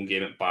first home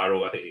game at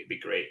Barrow. I think it'd be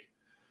great.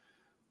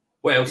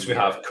 What else we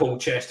have?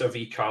 Colchester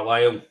v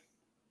Carlisle.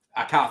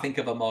 I can't think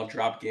of a more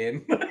drab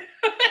game.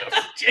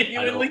 I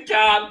genuinely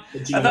can't.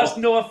 And that's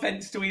no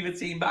offence to either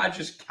team, but I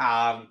just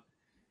can't.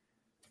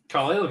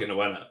 Carlisle are going to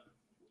win it.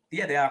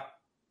 Yeah, they are.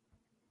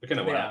 They're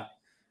going to win it.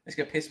 It's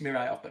going to piss me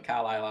right off, but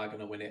Carlisle are going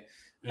to win it.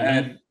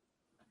 Mm-hmm.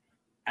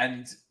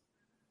 And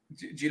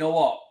do you know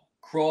what?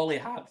 Crawley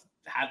had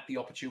the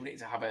opportunity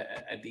to have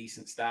a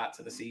decent start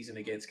to the season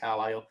against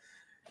Carlisle.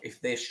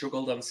 If they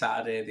struggled on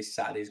Saturday, this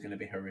Saturday is going to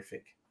be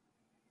horrific.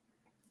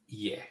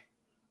 Yeah.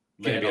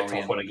 Going to be a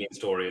tough one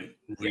against Orient.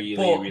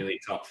 Really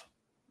tough.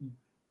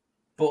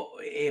 But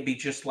it'd be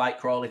just like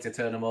Crawley to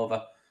turn them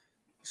over.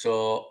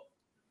 So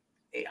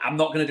I'm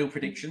not going to do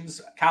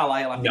predictions.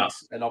 Carlisle, I think,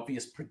 is an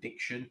obvious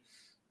prediction.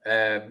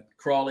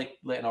 Crawley,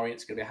 Leyton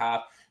Orient's going to be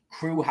hard.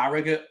 Crewe,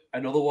 Harrogate,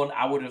 another one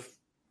I would have,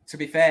 to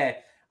be fair,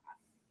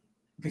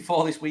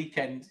 before this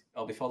weekend,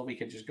 or before the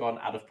weekend just gone,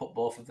 I'd have put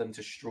both of them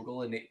to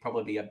struggle and it'd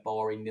probably be a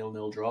boring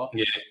 0-0 draw.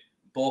 Yeah.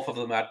 Both of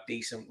them had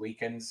decent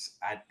weekends.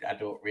 I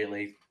don't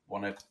really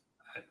want to.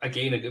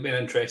 Again, it could be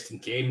an interesting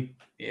game.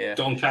 Yeah.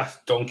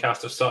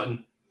 Doncaster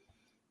Sutton.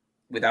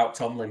 Without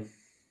Tomlin.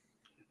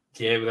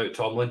 Yeah, without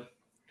Tomlin.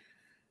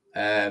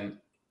 I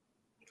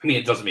mean,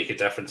 it doesn't make a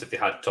difference if they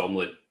had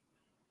Tomlin.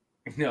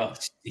 No.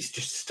 He's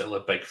just still a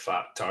big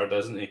fat tard,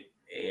 isn't he?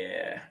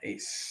 Yeah,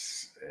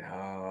 it's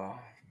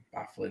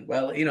baffling.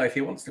 Well, if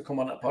he wants to come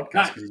on a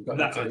podcast because he's got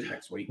that to do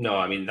next week. No,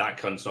 I mean, that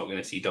cunt's not going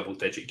to see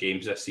double-digit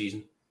games this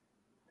season.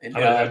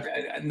 Not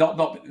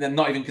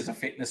even because of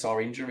fitness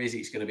or injuries.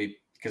 It's going to be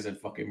because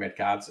of fucking red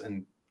cards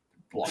and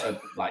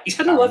he's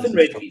had 11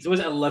 red cards. Was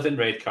it 11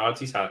 red cards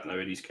he's had now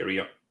in his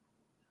career?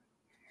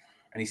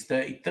 And he's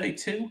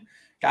 32.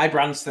 Guy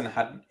Branston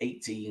had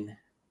 18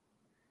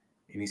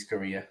 in his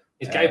career.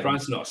 Is Guy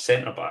Branston not a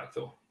centre back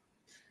though?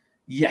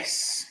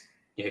 Yes.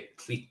 Yeah,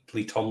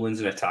 Lee Tomlin's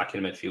an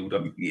attacking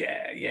midfielder.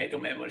 Yeah, it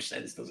don't make much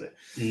sense, does it?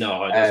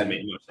 No, it doesn't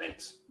make much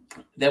sense.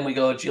 Then we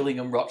go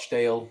Gillingham,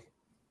 Rochdale.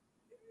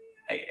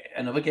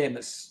 Another game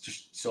that's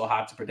just so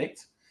hard to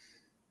predict.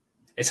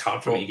 It's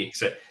hard for me to get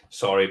excited.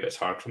 Sorry, but it's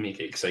hard for me to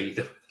get excited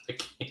about the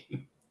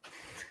game.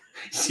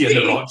 See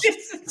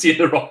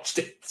the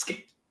Rochdale Scale.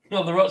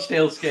 No, the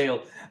Rochdale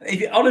Scale.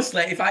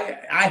 Honestly, if I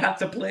had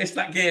to place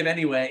that game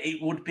anywhere,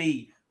 it would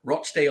be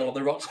Rochdale or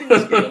the Rochdale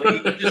Scale.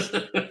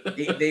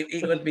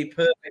 It would be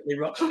perfectly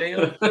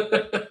Rochdale.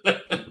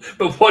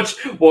 But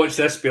watch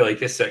this be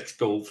like a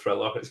 6-goal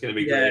thriller. It's going to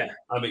be great.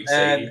 I'm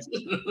excited.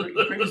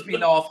 Grimsby,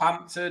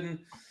 Northampton.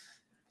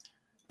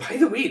 By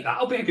the way,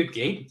 that'll be a good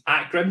game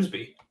at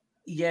Grimsby.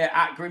 Yeah,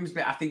 at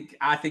Grimsby. I think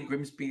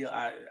Grimsby.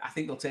 I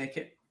think they'll take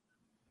it.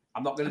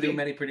 I'm not going to do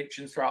many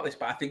predictions throughout this,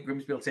 but I think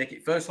Grimsby will take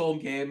it. First home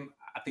game,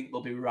 I think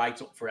they'll be right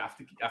up for it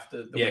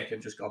after the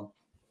weekend just gone.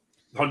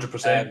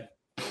 100%.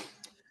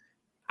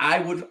 I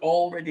would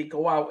already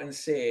go out and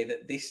say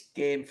that this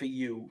game for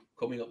you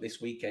coming up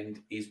this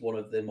weekend is one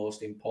of the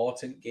most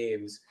important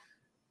games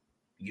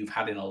you've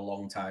had in a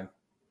long time.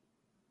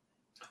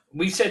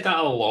 We've said that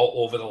a lot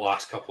over the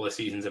last couple of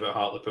seasons about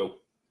Hartlepool.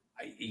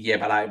 Yeah,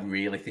 but I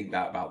really think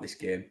that about this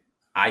game.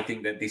 I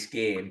think that this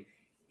game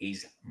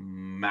is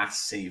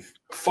massive.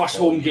 First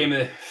home game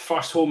of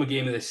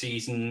the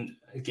season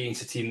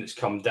against a team that's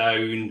come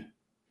down.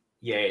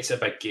 Yeah, it's a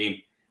big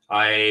game.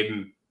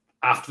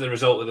 After the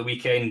result of the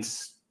weekend,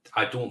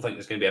 I don't think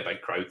there's going to be a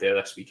big crowd there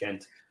this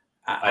weekend.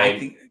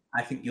 I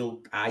think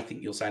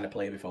you'll sign a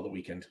player before the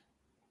weekend.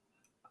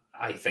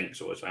 I think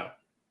so as well.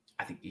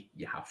 I think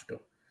you have to.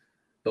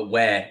 But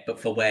where? But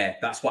for where?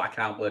 That's what I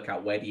can't work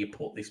out. Where do you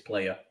put this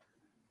player?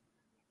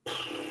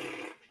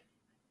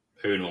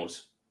 Who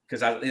knows?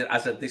 Because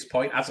as of this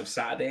point, as of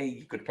Saturday,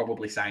 you could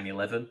probably sign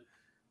 11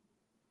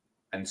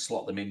 and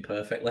slot them in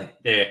perfectly.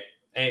 Yeah,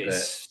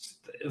 it's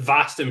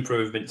vast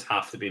improvements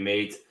have to be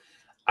made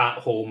at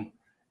home.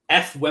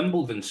 If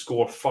Wimbledon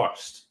score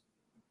first,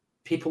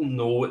 people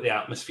know what the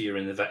atmosphere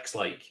in the Vic's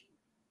like.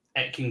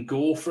 It can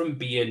go from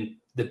being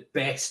the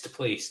best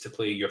place to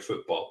play your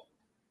football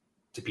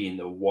to being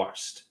the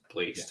worst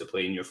place to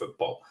play in your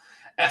football.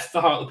 If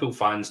the Hartlepool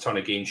fans turn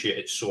against you,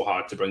 it's so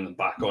hard to bring them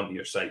back onto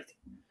your side.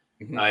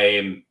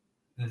 Mm-hmm.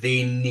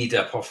 They need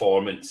a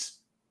performance.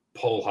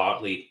 Paul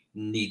Hartley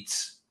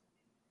needs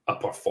a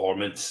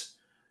performance.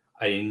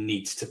 He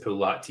needs to pull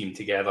that team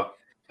together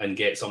and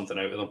get something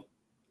out of them.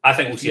 I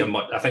think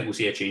we'll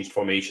see a changed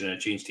formation and a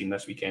changed team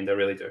this weekend. I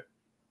really do.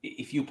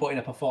 If you put in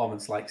a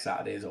performance like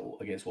Saturday's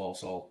against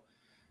Walsall,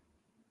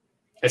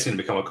 it's going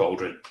to become a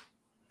cauldron.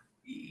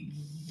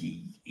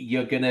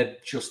 You're going to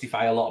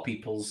justify a lot of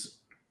people's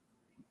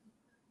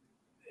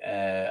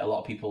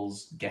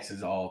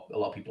guesses or a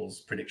lot of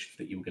people's predictions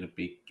that you were going to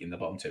be in the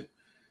bottom two.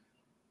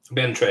 It'll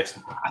be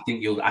interesting. I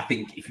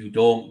think if you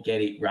don't get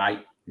it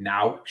right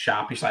now,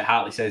 sharpish like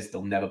Hartley says,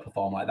 they'll never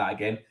perform like that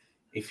again.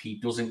 If he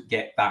doesn't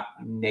get that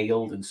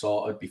nailed and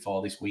sorted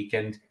before this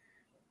weekend,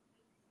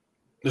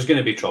 there's going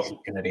to be trouble.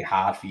 It's going to be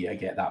hard for you to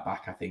get that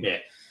back, I think.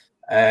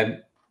 Yeah.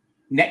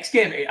 Next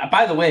game,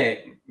 by the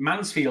way,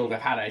 Mansfield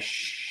have had a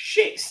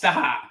shit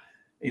start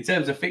in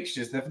terms of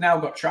fixtures. They've now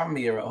got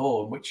Tranmere at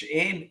home, which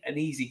ain't an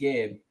easy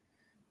game.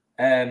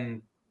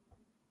 The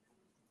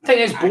thing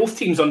is, both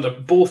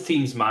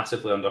teams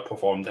massively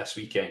underperformed this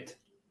weekend.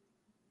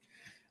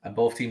 And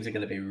both teams are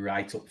going to be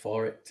right up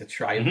for it to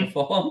try and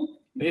perform.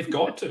 They've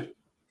got to.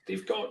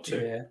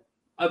 Yeah.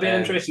 It'll be an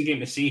interesting game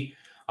to see.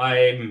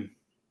 I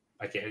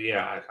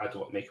don't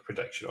want to make a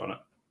prediction on it.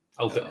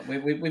 I'll put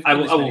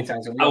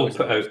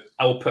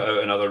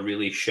out another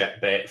really shit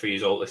bet for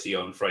you all to see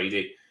on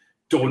Friday.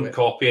 Don't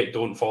copy it.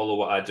 Don't follow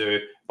what I do.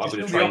 But I'm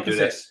going to try and do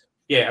this.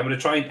 Yeah, I'm going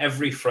to try and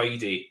every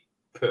Friday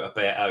put a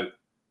bet out,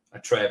 a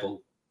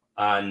treble,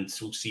 and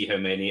we'll see how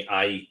many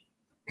I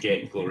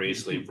get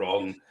gloriously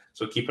wrong.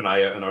 So keep an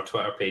eye out on our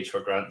Twitter page for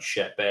Grant's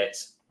shit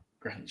bets.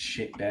 Grant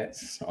shit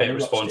bets. Bet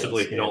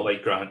responsibly, not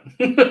like Grant.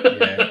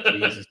 Yeah,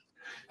 Jesus.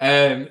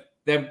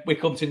 Then we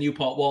come to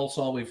Newport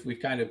Walsall. We've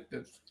kind of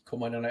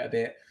come on it a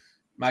bit.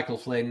 Michael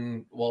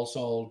Flynn,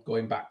 Walsall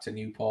going back to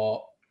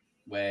Newport,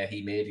 where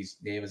he made his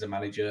name as a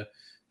manager.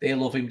 They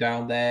love him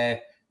down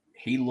there.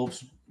 He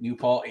loves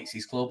Newport. It's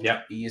his club.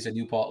 Yeah. He is a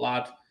Newport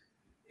lad.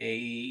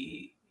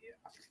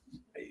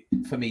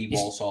 For me,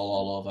 Walsall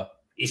all over.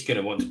 He's going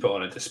to want to put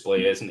on a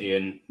display, isn't he,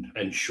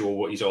 and show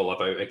what he's all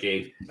about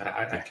again.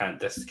 I can't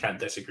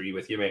disagree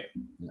with you, mate.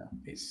 No,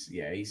 he's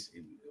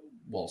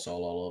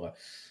Walsall all over.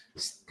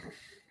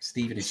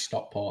 Stephen is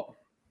Stockport.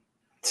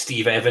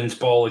 Steve Evans'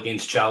 ball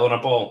against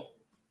Challoner ball.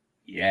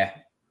 Yeah.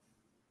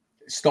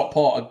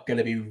 Stockport are going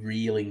to be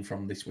reeling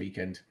from this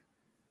weekend.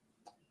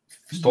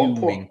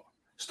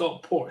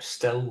 Stockport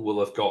still will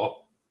have got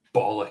a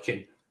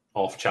bollocking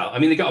off Challoner. I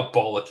mean, they got a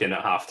bollocking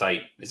at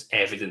half-time. It's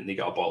evident they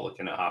got a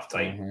bollocking at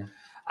half-time. Mm-hmm.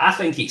 I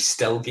think he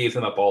still gave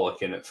them a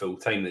bollocking at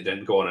full-time. They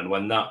didn't go on and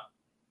win that.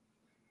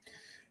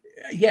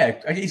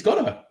 Yeah, he's got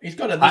to.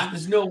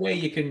 There's no way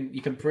you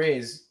can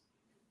praise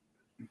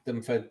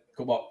them for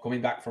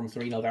coming back from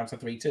 3-0 down to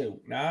 3-2.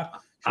 Nah,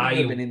 shouldn't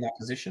have been in that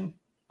position.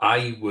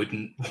 I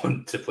wouldn't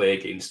want to play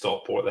against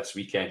Stockport this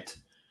weekend.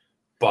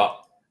 But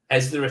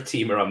is there a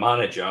team or a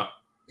manager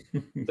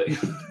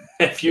that,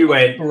 if you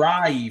went...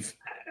 Thrive.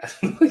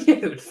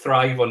 Yeah, would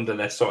thrive under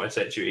this sort of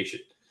situation?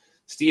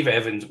 Steve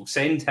Evans will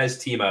send his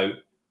team out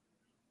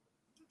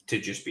to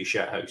just be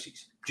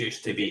shithouses.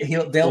 Just to be...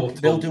 They'll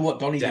do what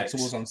Donny did to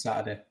us on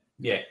Saturday.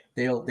 Yeah.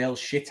 They'll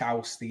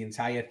shithouse the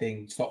entire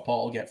thing.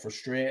 Stockport will get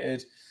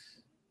frustrated.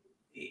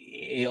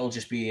 It'll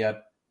just be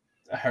a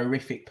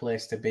horrific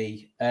place to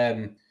be.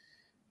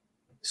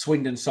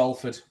 Swindon,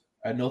 Salford,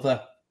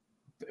 another.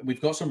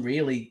 We've got some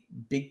really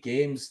big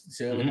games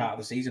this early part of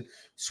the season.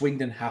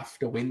 Swindon have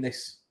to win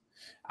this.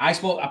 I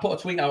put a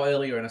tweet out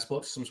earlier, and I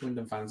spoke to some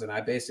Swindon fans, and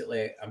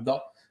I'm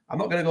not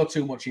going to go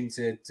too much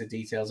into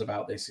details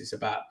about this.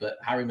 But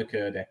Harry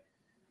McKirdy.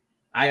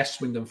 I asked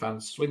Swindon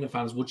fans,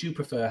 would you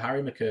prefer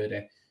Harry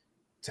McKirdy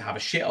to have a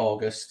shit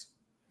August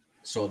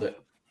so that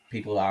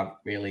people aren't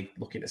really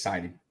looking to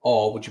sign him?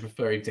 Or would you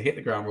prefer him to hit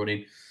the ground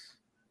running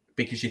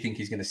because you think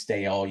he's going to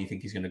stay or you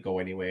think he's going to go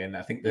anyway? And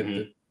I think that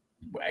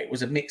it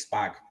was a mixed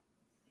bag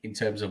in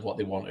terms of what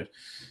they wanted.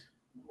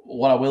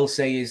 What I will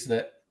say is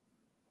that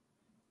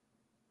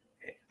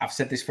I've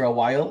said this for a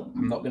while.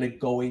 I'm not going to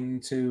go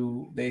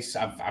into this.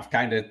 I've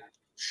kind of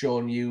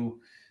shown you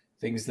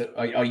things that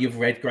you've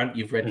read, Grant.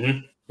 You've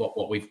read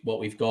what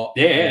we've got.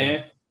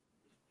 Yeah.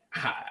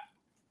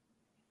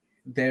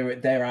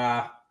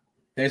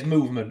 There's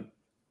movement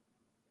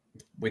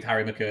with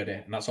Harry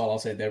McKirdy, and that's all I'll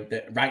say.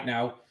 Right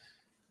now,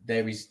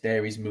 there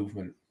is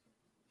movement.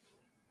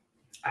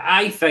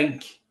 I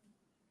think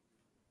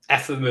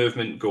if the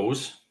movement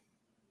goes,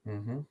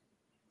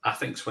 I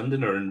think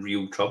Swindon are in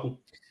real trouble.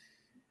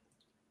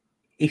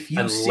 If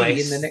you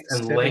see in the next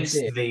 7 days,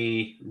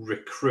 they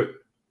recruit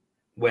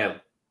well.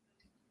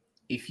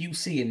 If you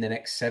see in the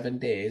next 7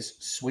 days,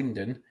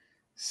 Swindon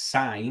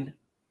sign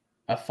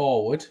a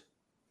forward,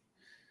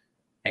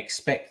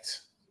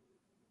 expect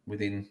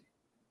within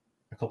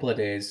a couple of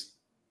days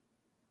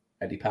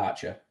a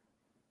departure.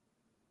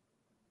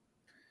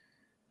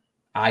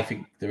 I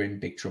think they're in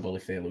big trouble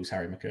if they lose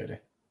Harry McKirdy.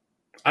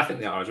 I think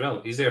they are as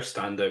well. He's their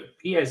standout.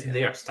 He is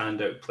their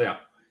standout player.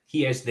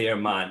 He is their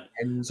man.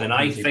 And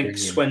I think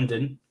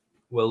Swindon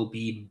will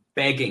be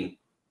begging.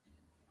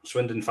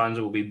 Swindon fans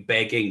will be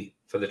begging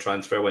for the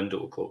transfer window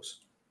to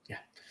close. Yeah.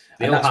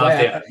 They'll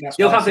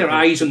have their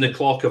eyes on the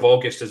clock of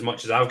August as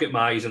much as I've got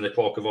my eyes on the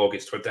clock of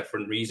August for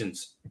different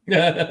reasons. I've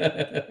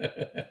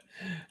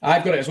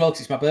got it as well because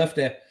it's my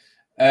birthday.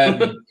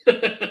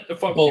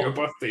 Fuck your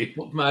birthday.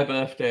 Fuck my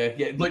birthday.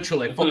 Yeah,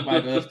 literally, fuck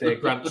my birthday.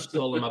 Grant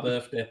stole my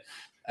birthday.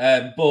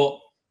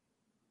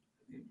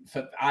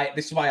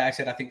 This is why I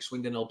said I think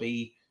Swindon will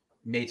be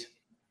mid,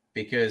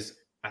 because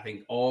I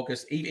think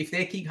August, if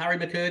they keep Harry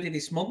McKirdy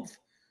this month,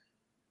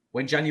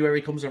 when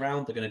January comes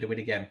around, they're going to do it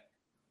again.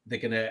 They're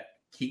going to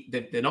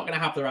they're not going to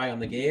have their eye on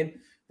the game.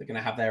 They're going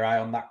to have their eye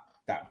on that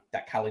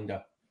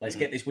calendar. Let's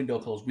get this window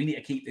closed. We need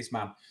to keep this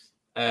man.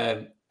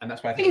 And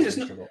that's why I think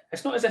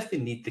it's not as if they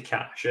need the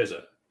cash, is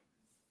it?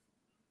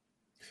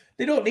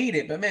 They don't need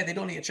it, but mate, they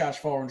don't need to charge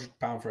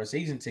 £400 for a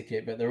season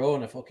ticket, but their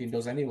owner fucking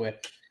does anyway.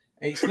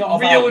 It's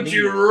not about reeled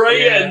you right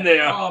in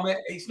there. Oh, mate,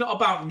 it's not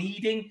about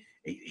needing.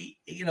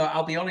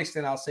 I'll be honest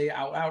and I'll say it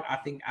out loud. I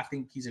think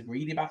he's a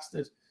greedy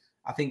bastard.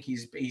 I think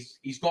he's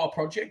got a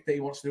project that he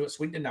wants to do at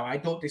Swindon. Now, I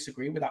don't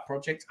disagree with that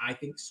project. I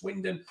think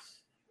Swindon,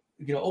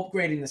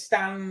 upgrading the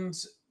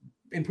stands,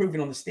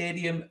 improving on the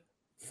stadium,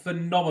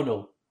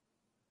 phenomenal.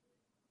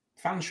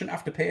 Fans shouldn't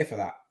have to pay for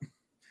that.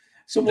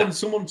 Someone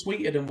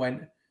tweeted and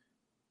went,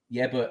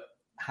 yeah, but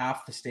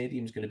half the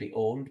stadium's going to be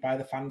owned by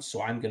the fans,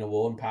 so I'm going to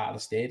own part of the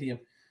stadium.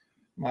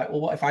 I'm like,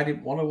 well, what if I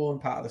didn't want to own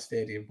part of the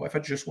stadium? What if I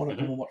just want to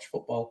come and watch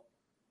football?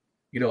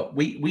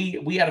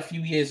 We had a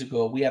few years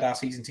ago, we had our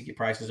season ticket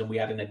prices and we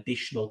had an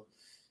additional,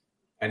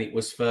 and it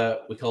was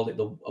we called it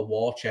a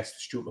war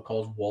chest, Stuart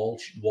McCall's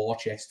war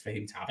chest, for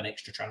him to have an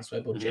extra transfer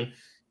budget.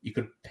 You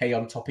could pay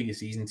on top of your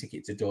season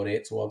ticket to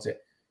donate towards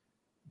it.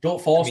 Don't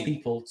force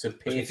people to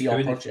pay for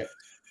your project.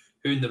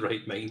 Who in the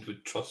right mind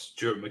would trust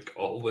Stuart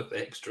McCall with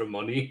extra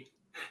money?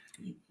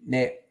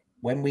 Nate,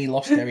 when we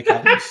lost Derek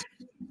Adams,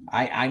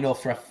 I know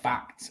for a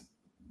fact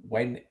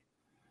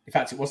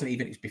it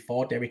was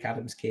before Derek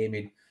Adams came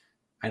in.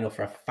 I know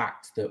for a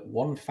fact that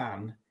one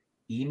fan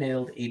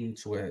emailed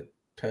into a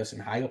person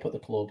high up at the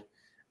club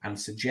and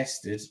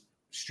suggested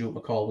Stuart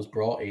McCall was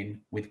brought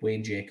in with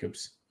Wayne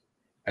Jacobs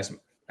as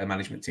a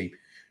management team.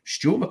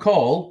 Stuart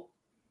McCall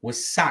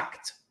was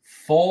sacked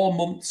 4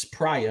 months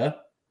prior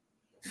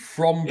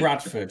from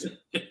Bradford.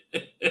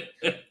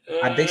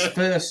 And this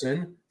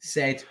person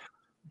said,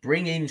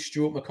 bring in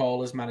Stuart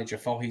McCall as manager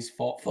for his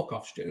fault. Fuck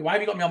off, Stuart. Why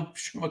have you got me on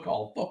Stuart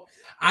McCall? Fuck.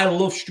 I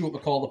love Stuart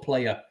McCall, the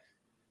player.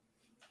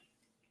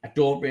 I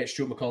don't rate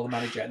Stuart McCall, the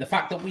manager. And the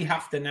fact that we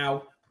have to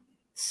now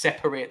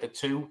separate the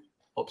two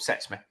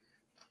upsets me.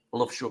 I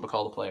love Stuart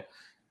McCall, the player.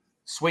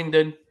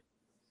 Swindon,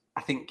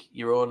 I think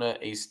your owner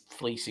is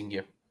fleecing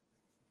you.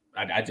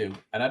 I do.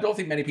 And I don't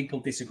think many people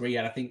disagree.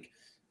 And I think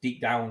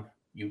deep down,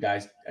 you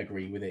guys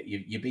agree with it.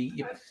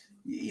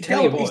 He's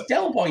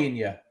Del Boy in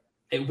you.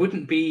 it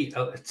wouldn't be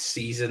a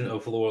season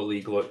of lower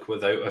league look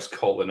without us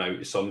calling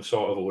out some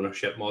sort of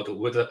ownership model,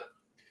 would it?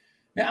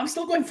 Yeah, I'm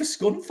still going for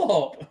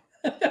Scunthorpe.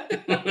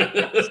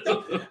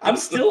 I'm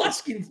still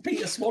asking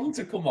Peter Swan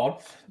to come on,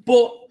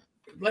 but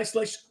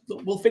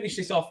we'll finish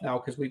this off now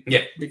because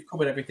we've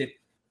covered everything.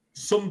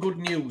 Some good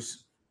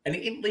news, and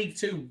it ain't League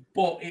Two,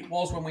 but it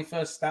was when we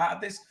first started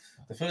this.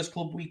 The first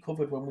club we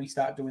covered when we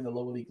started doing the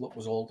lower league look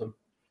was Oldham.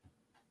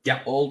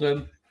 Yeah,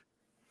 Oldham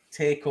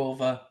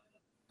takeover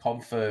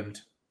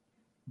confirmed,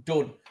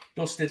 done,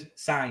 dusted,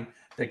 signed.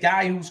 The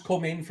guy who's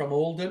come in from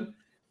Oldham,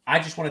 I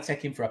just want to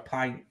take him for a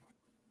pint.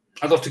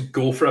 I'd love to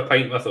go for a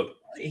pint with him.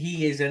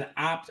 He is an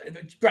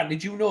Grant,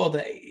 did you know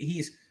that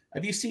he's?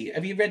 Have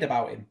you read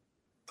about him?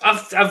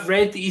 I've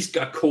read that he's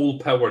got a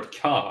coal-powered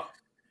car.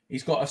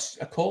 He's got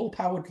a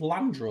coal-powered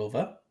Land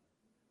Rover.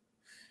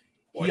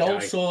 What He a guy.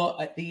 also,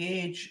 at the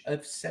age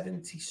of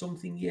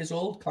 70-something years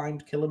old,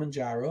 climbed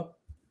Kilimanjaro.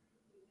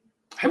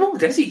 How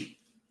old is he?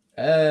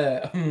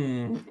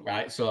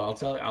 Right. So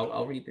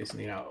I'll read this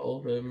now.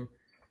 Oldham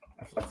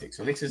Athletics.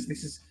 So this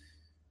is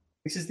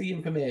the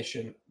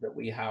information that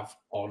we have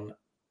on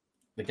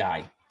the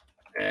guy.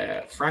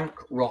 Frank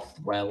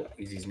Rothwell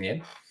is his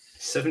name.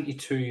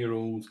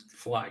 72-year-old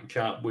flat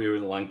cap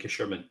wearing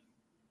Lancashireman.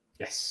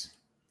 Yes.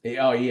 He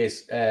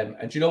is.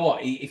 And do you know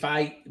what?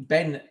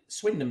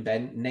 Swindon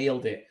Ben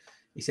nailed it.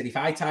 He said if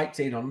I typed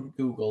in on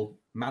Google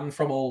 "man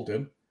from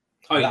Oldham,"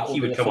 that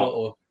he would be come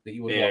photo up. that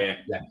you would want.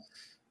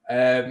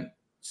 Yeah.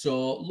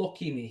 So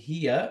looking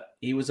here,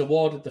 he was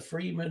awarded the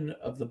Freeman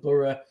of the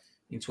Borough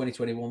in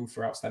 2021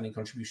 for outstanding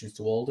contributions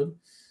to Oldham.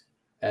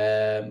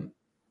 Let's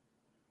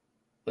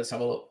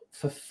have a look.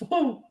 For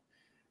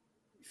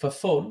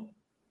fun,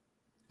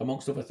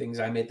 amongst other things,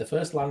 I made the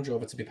first Land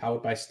Rover to be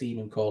powered by steam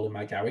and coal in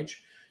my garage.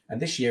 And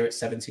this year at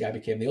 70, I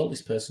became the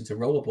oldest person to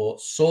row a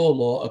boat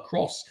solo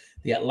across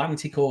the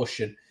Atlantic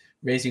Ocean,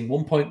 raising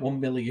 1.1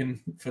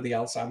 million for the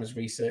Alzheimer's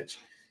research.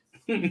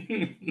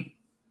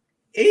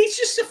 He's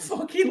just a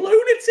fucking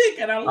lunatic,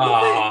 and I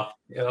love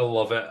it. Yeah, I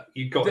love it.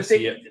 You've got to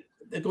see it.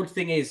 The good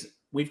thing is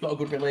we've got a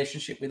good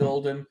relationship with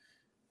Oldham,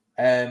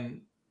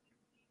 and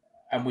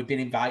we've been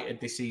invited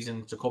this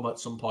season to come at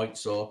some point.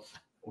 So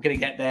we're going to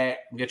get there.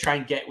 I'm going to try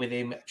and get with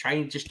him, try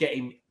and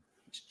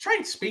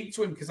speak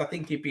to him because I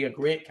think he'd be a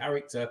great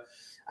character.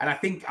 And I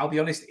think, I'll be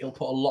honest, he'll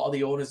put a lot of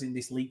the owners in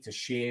this league to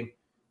shame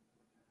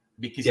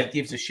because he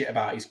gives a shit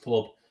about his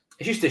club.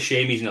 It's just a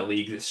shame he's in a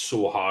league that's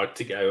so hard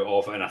to get out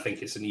of, and I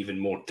think it's an even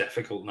more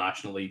difficult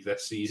National League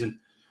this season.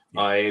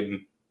 Yeah.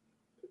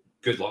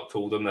 Good luck to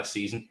Oldham this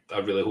season. I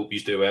really hope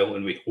he's doing well,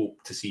 and we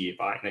hope to see you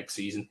back next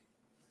season.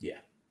 Yeah.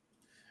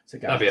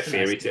 That'd be a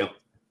fairy tale.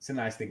 It's a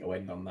nice thing to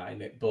end on that,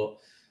 isn't it? But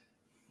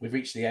we've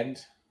reached the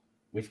end.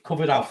 We've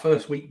covered our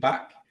first week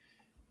back.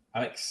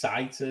 I'm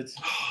excited.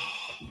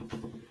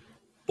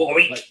 What a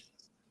week!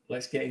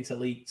 Let's get into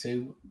League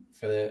Two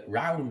for the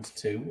round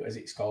 2, as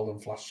it's called on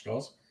Flash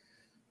Scores.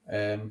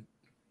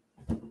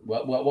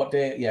 What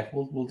day? Yeah,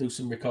 we'll do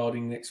some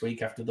recording next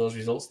week after those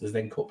results. There's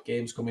then cup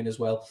games coming as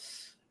well.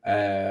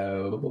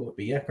 But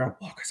yeah,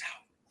 Grant, walk us out.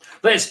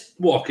 Let's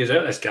walk us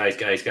out. This guys.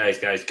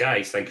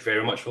 Thank you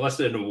very much for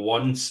listening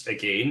once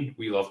again.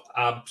 We love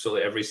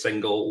absolutely every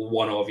single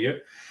one of you.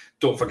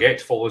 Don't forget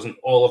to follow us on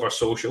all of our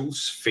socials: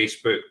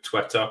 Facebook,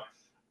 Twitter,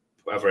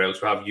 whatever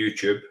else. We have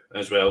YouTube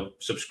as well.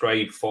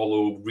 Subscribe,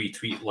 follow,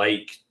 retweet,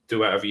 like, do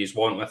whatever you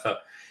want with it.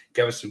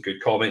 Give us some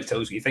good comments. Tell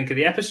us what you think of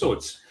the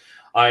episodes.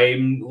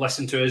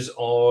 Listen to us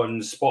on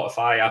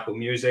Spotify, Apple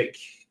Music.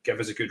 Give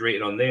us a good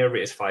rating on there.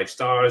 Rate us 5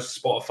 stars.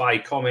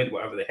 Spotify, comment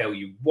whatever the hell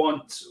you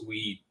want.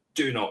 We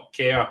do not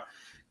care.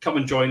 Come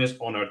and join us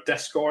on our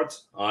Discord.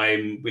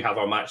 We have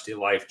our Matchday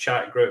Live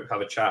chat group.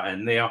 Have a chat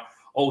in there.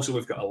 Also,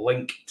 we've got a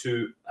link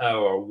to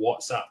our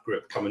WhatsApp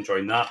group. Come and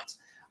join that.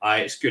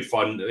 It's good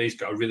fun. It's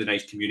got a really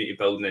nice community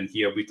building in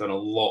here. We've done a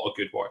lot of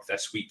good work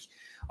this week.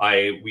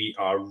 We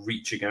are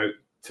reaching out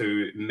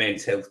to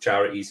mental health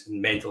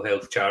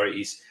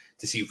charities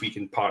to see if we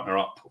can partner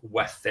up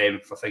with them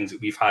for things that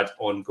we've had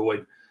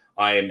ongoing.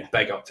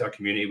 Big up to our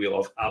community. We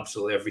love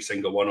absolutely every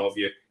single one of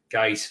you.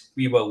 Guys,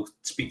 we will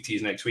speak to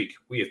you next week.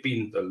 We have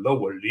been the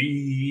Lower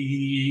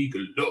League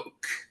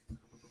Look.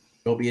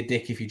 Don't be a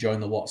dick if you join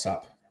the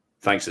WhatsApp.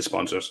 Thanks to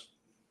sponsors.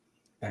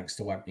 Thanks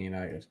to Wagner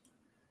United.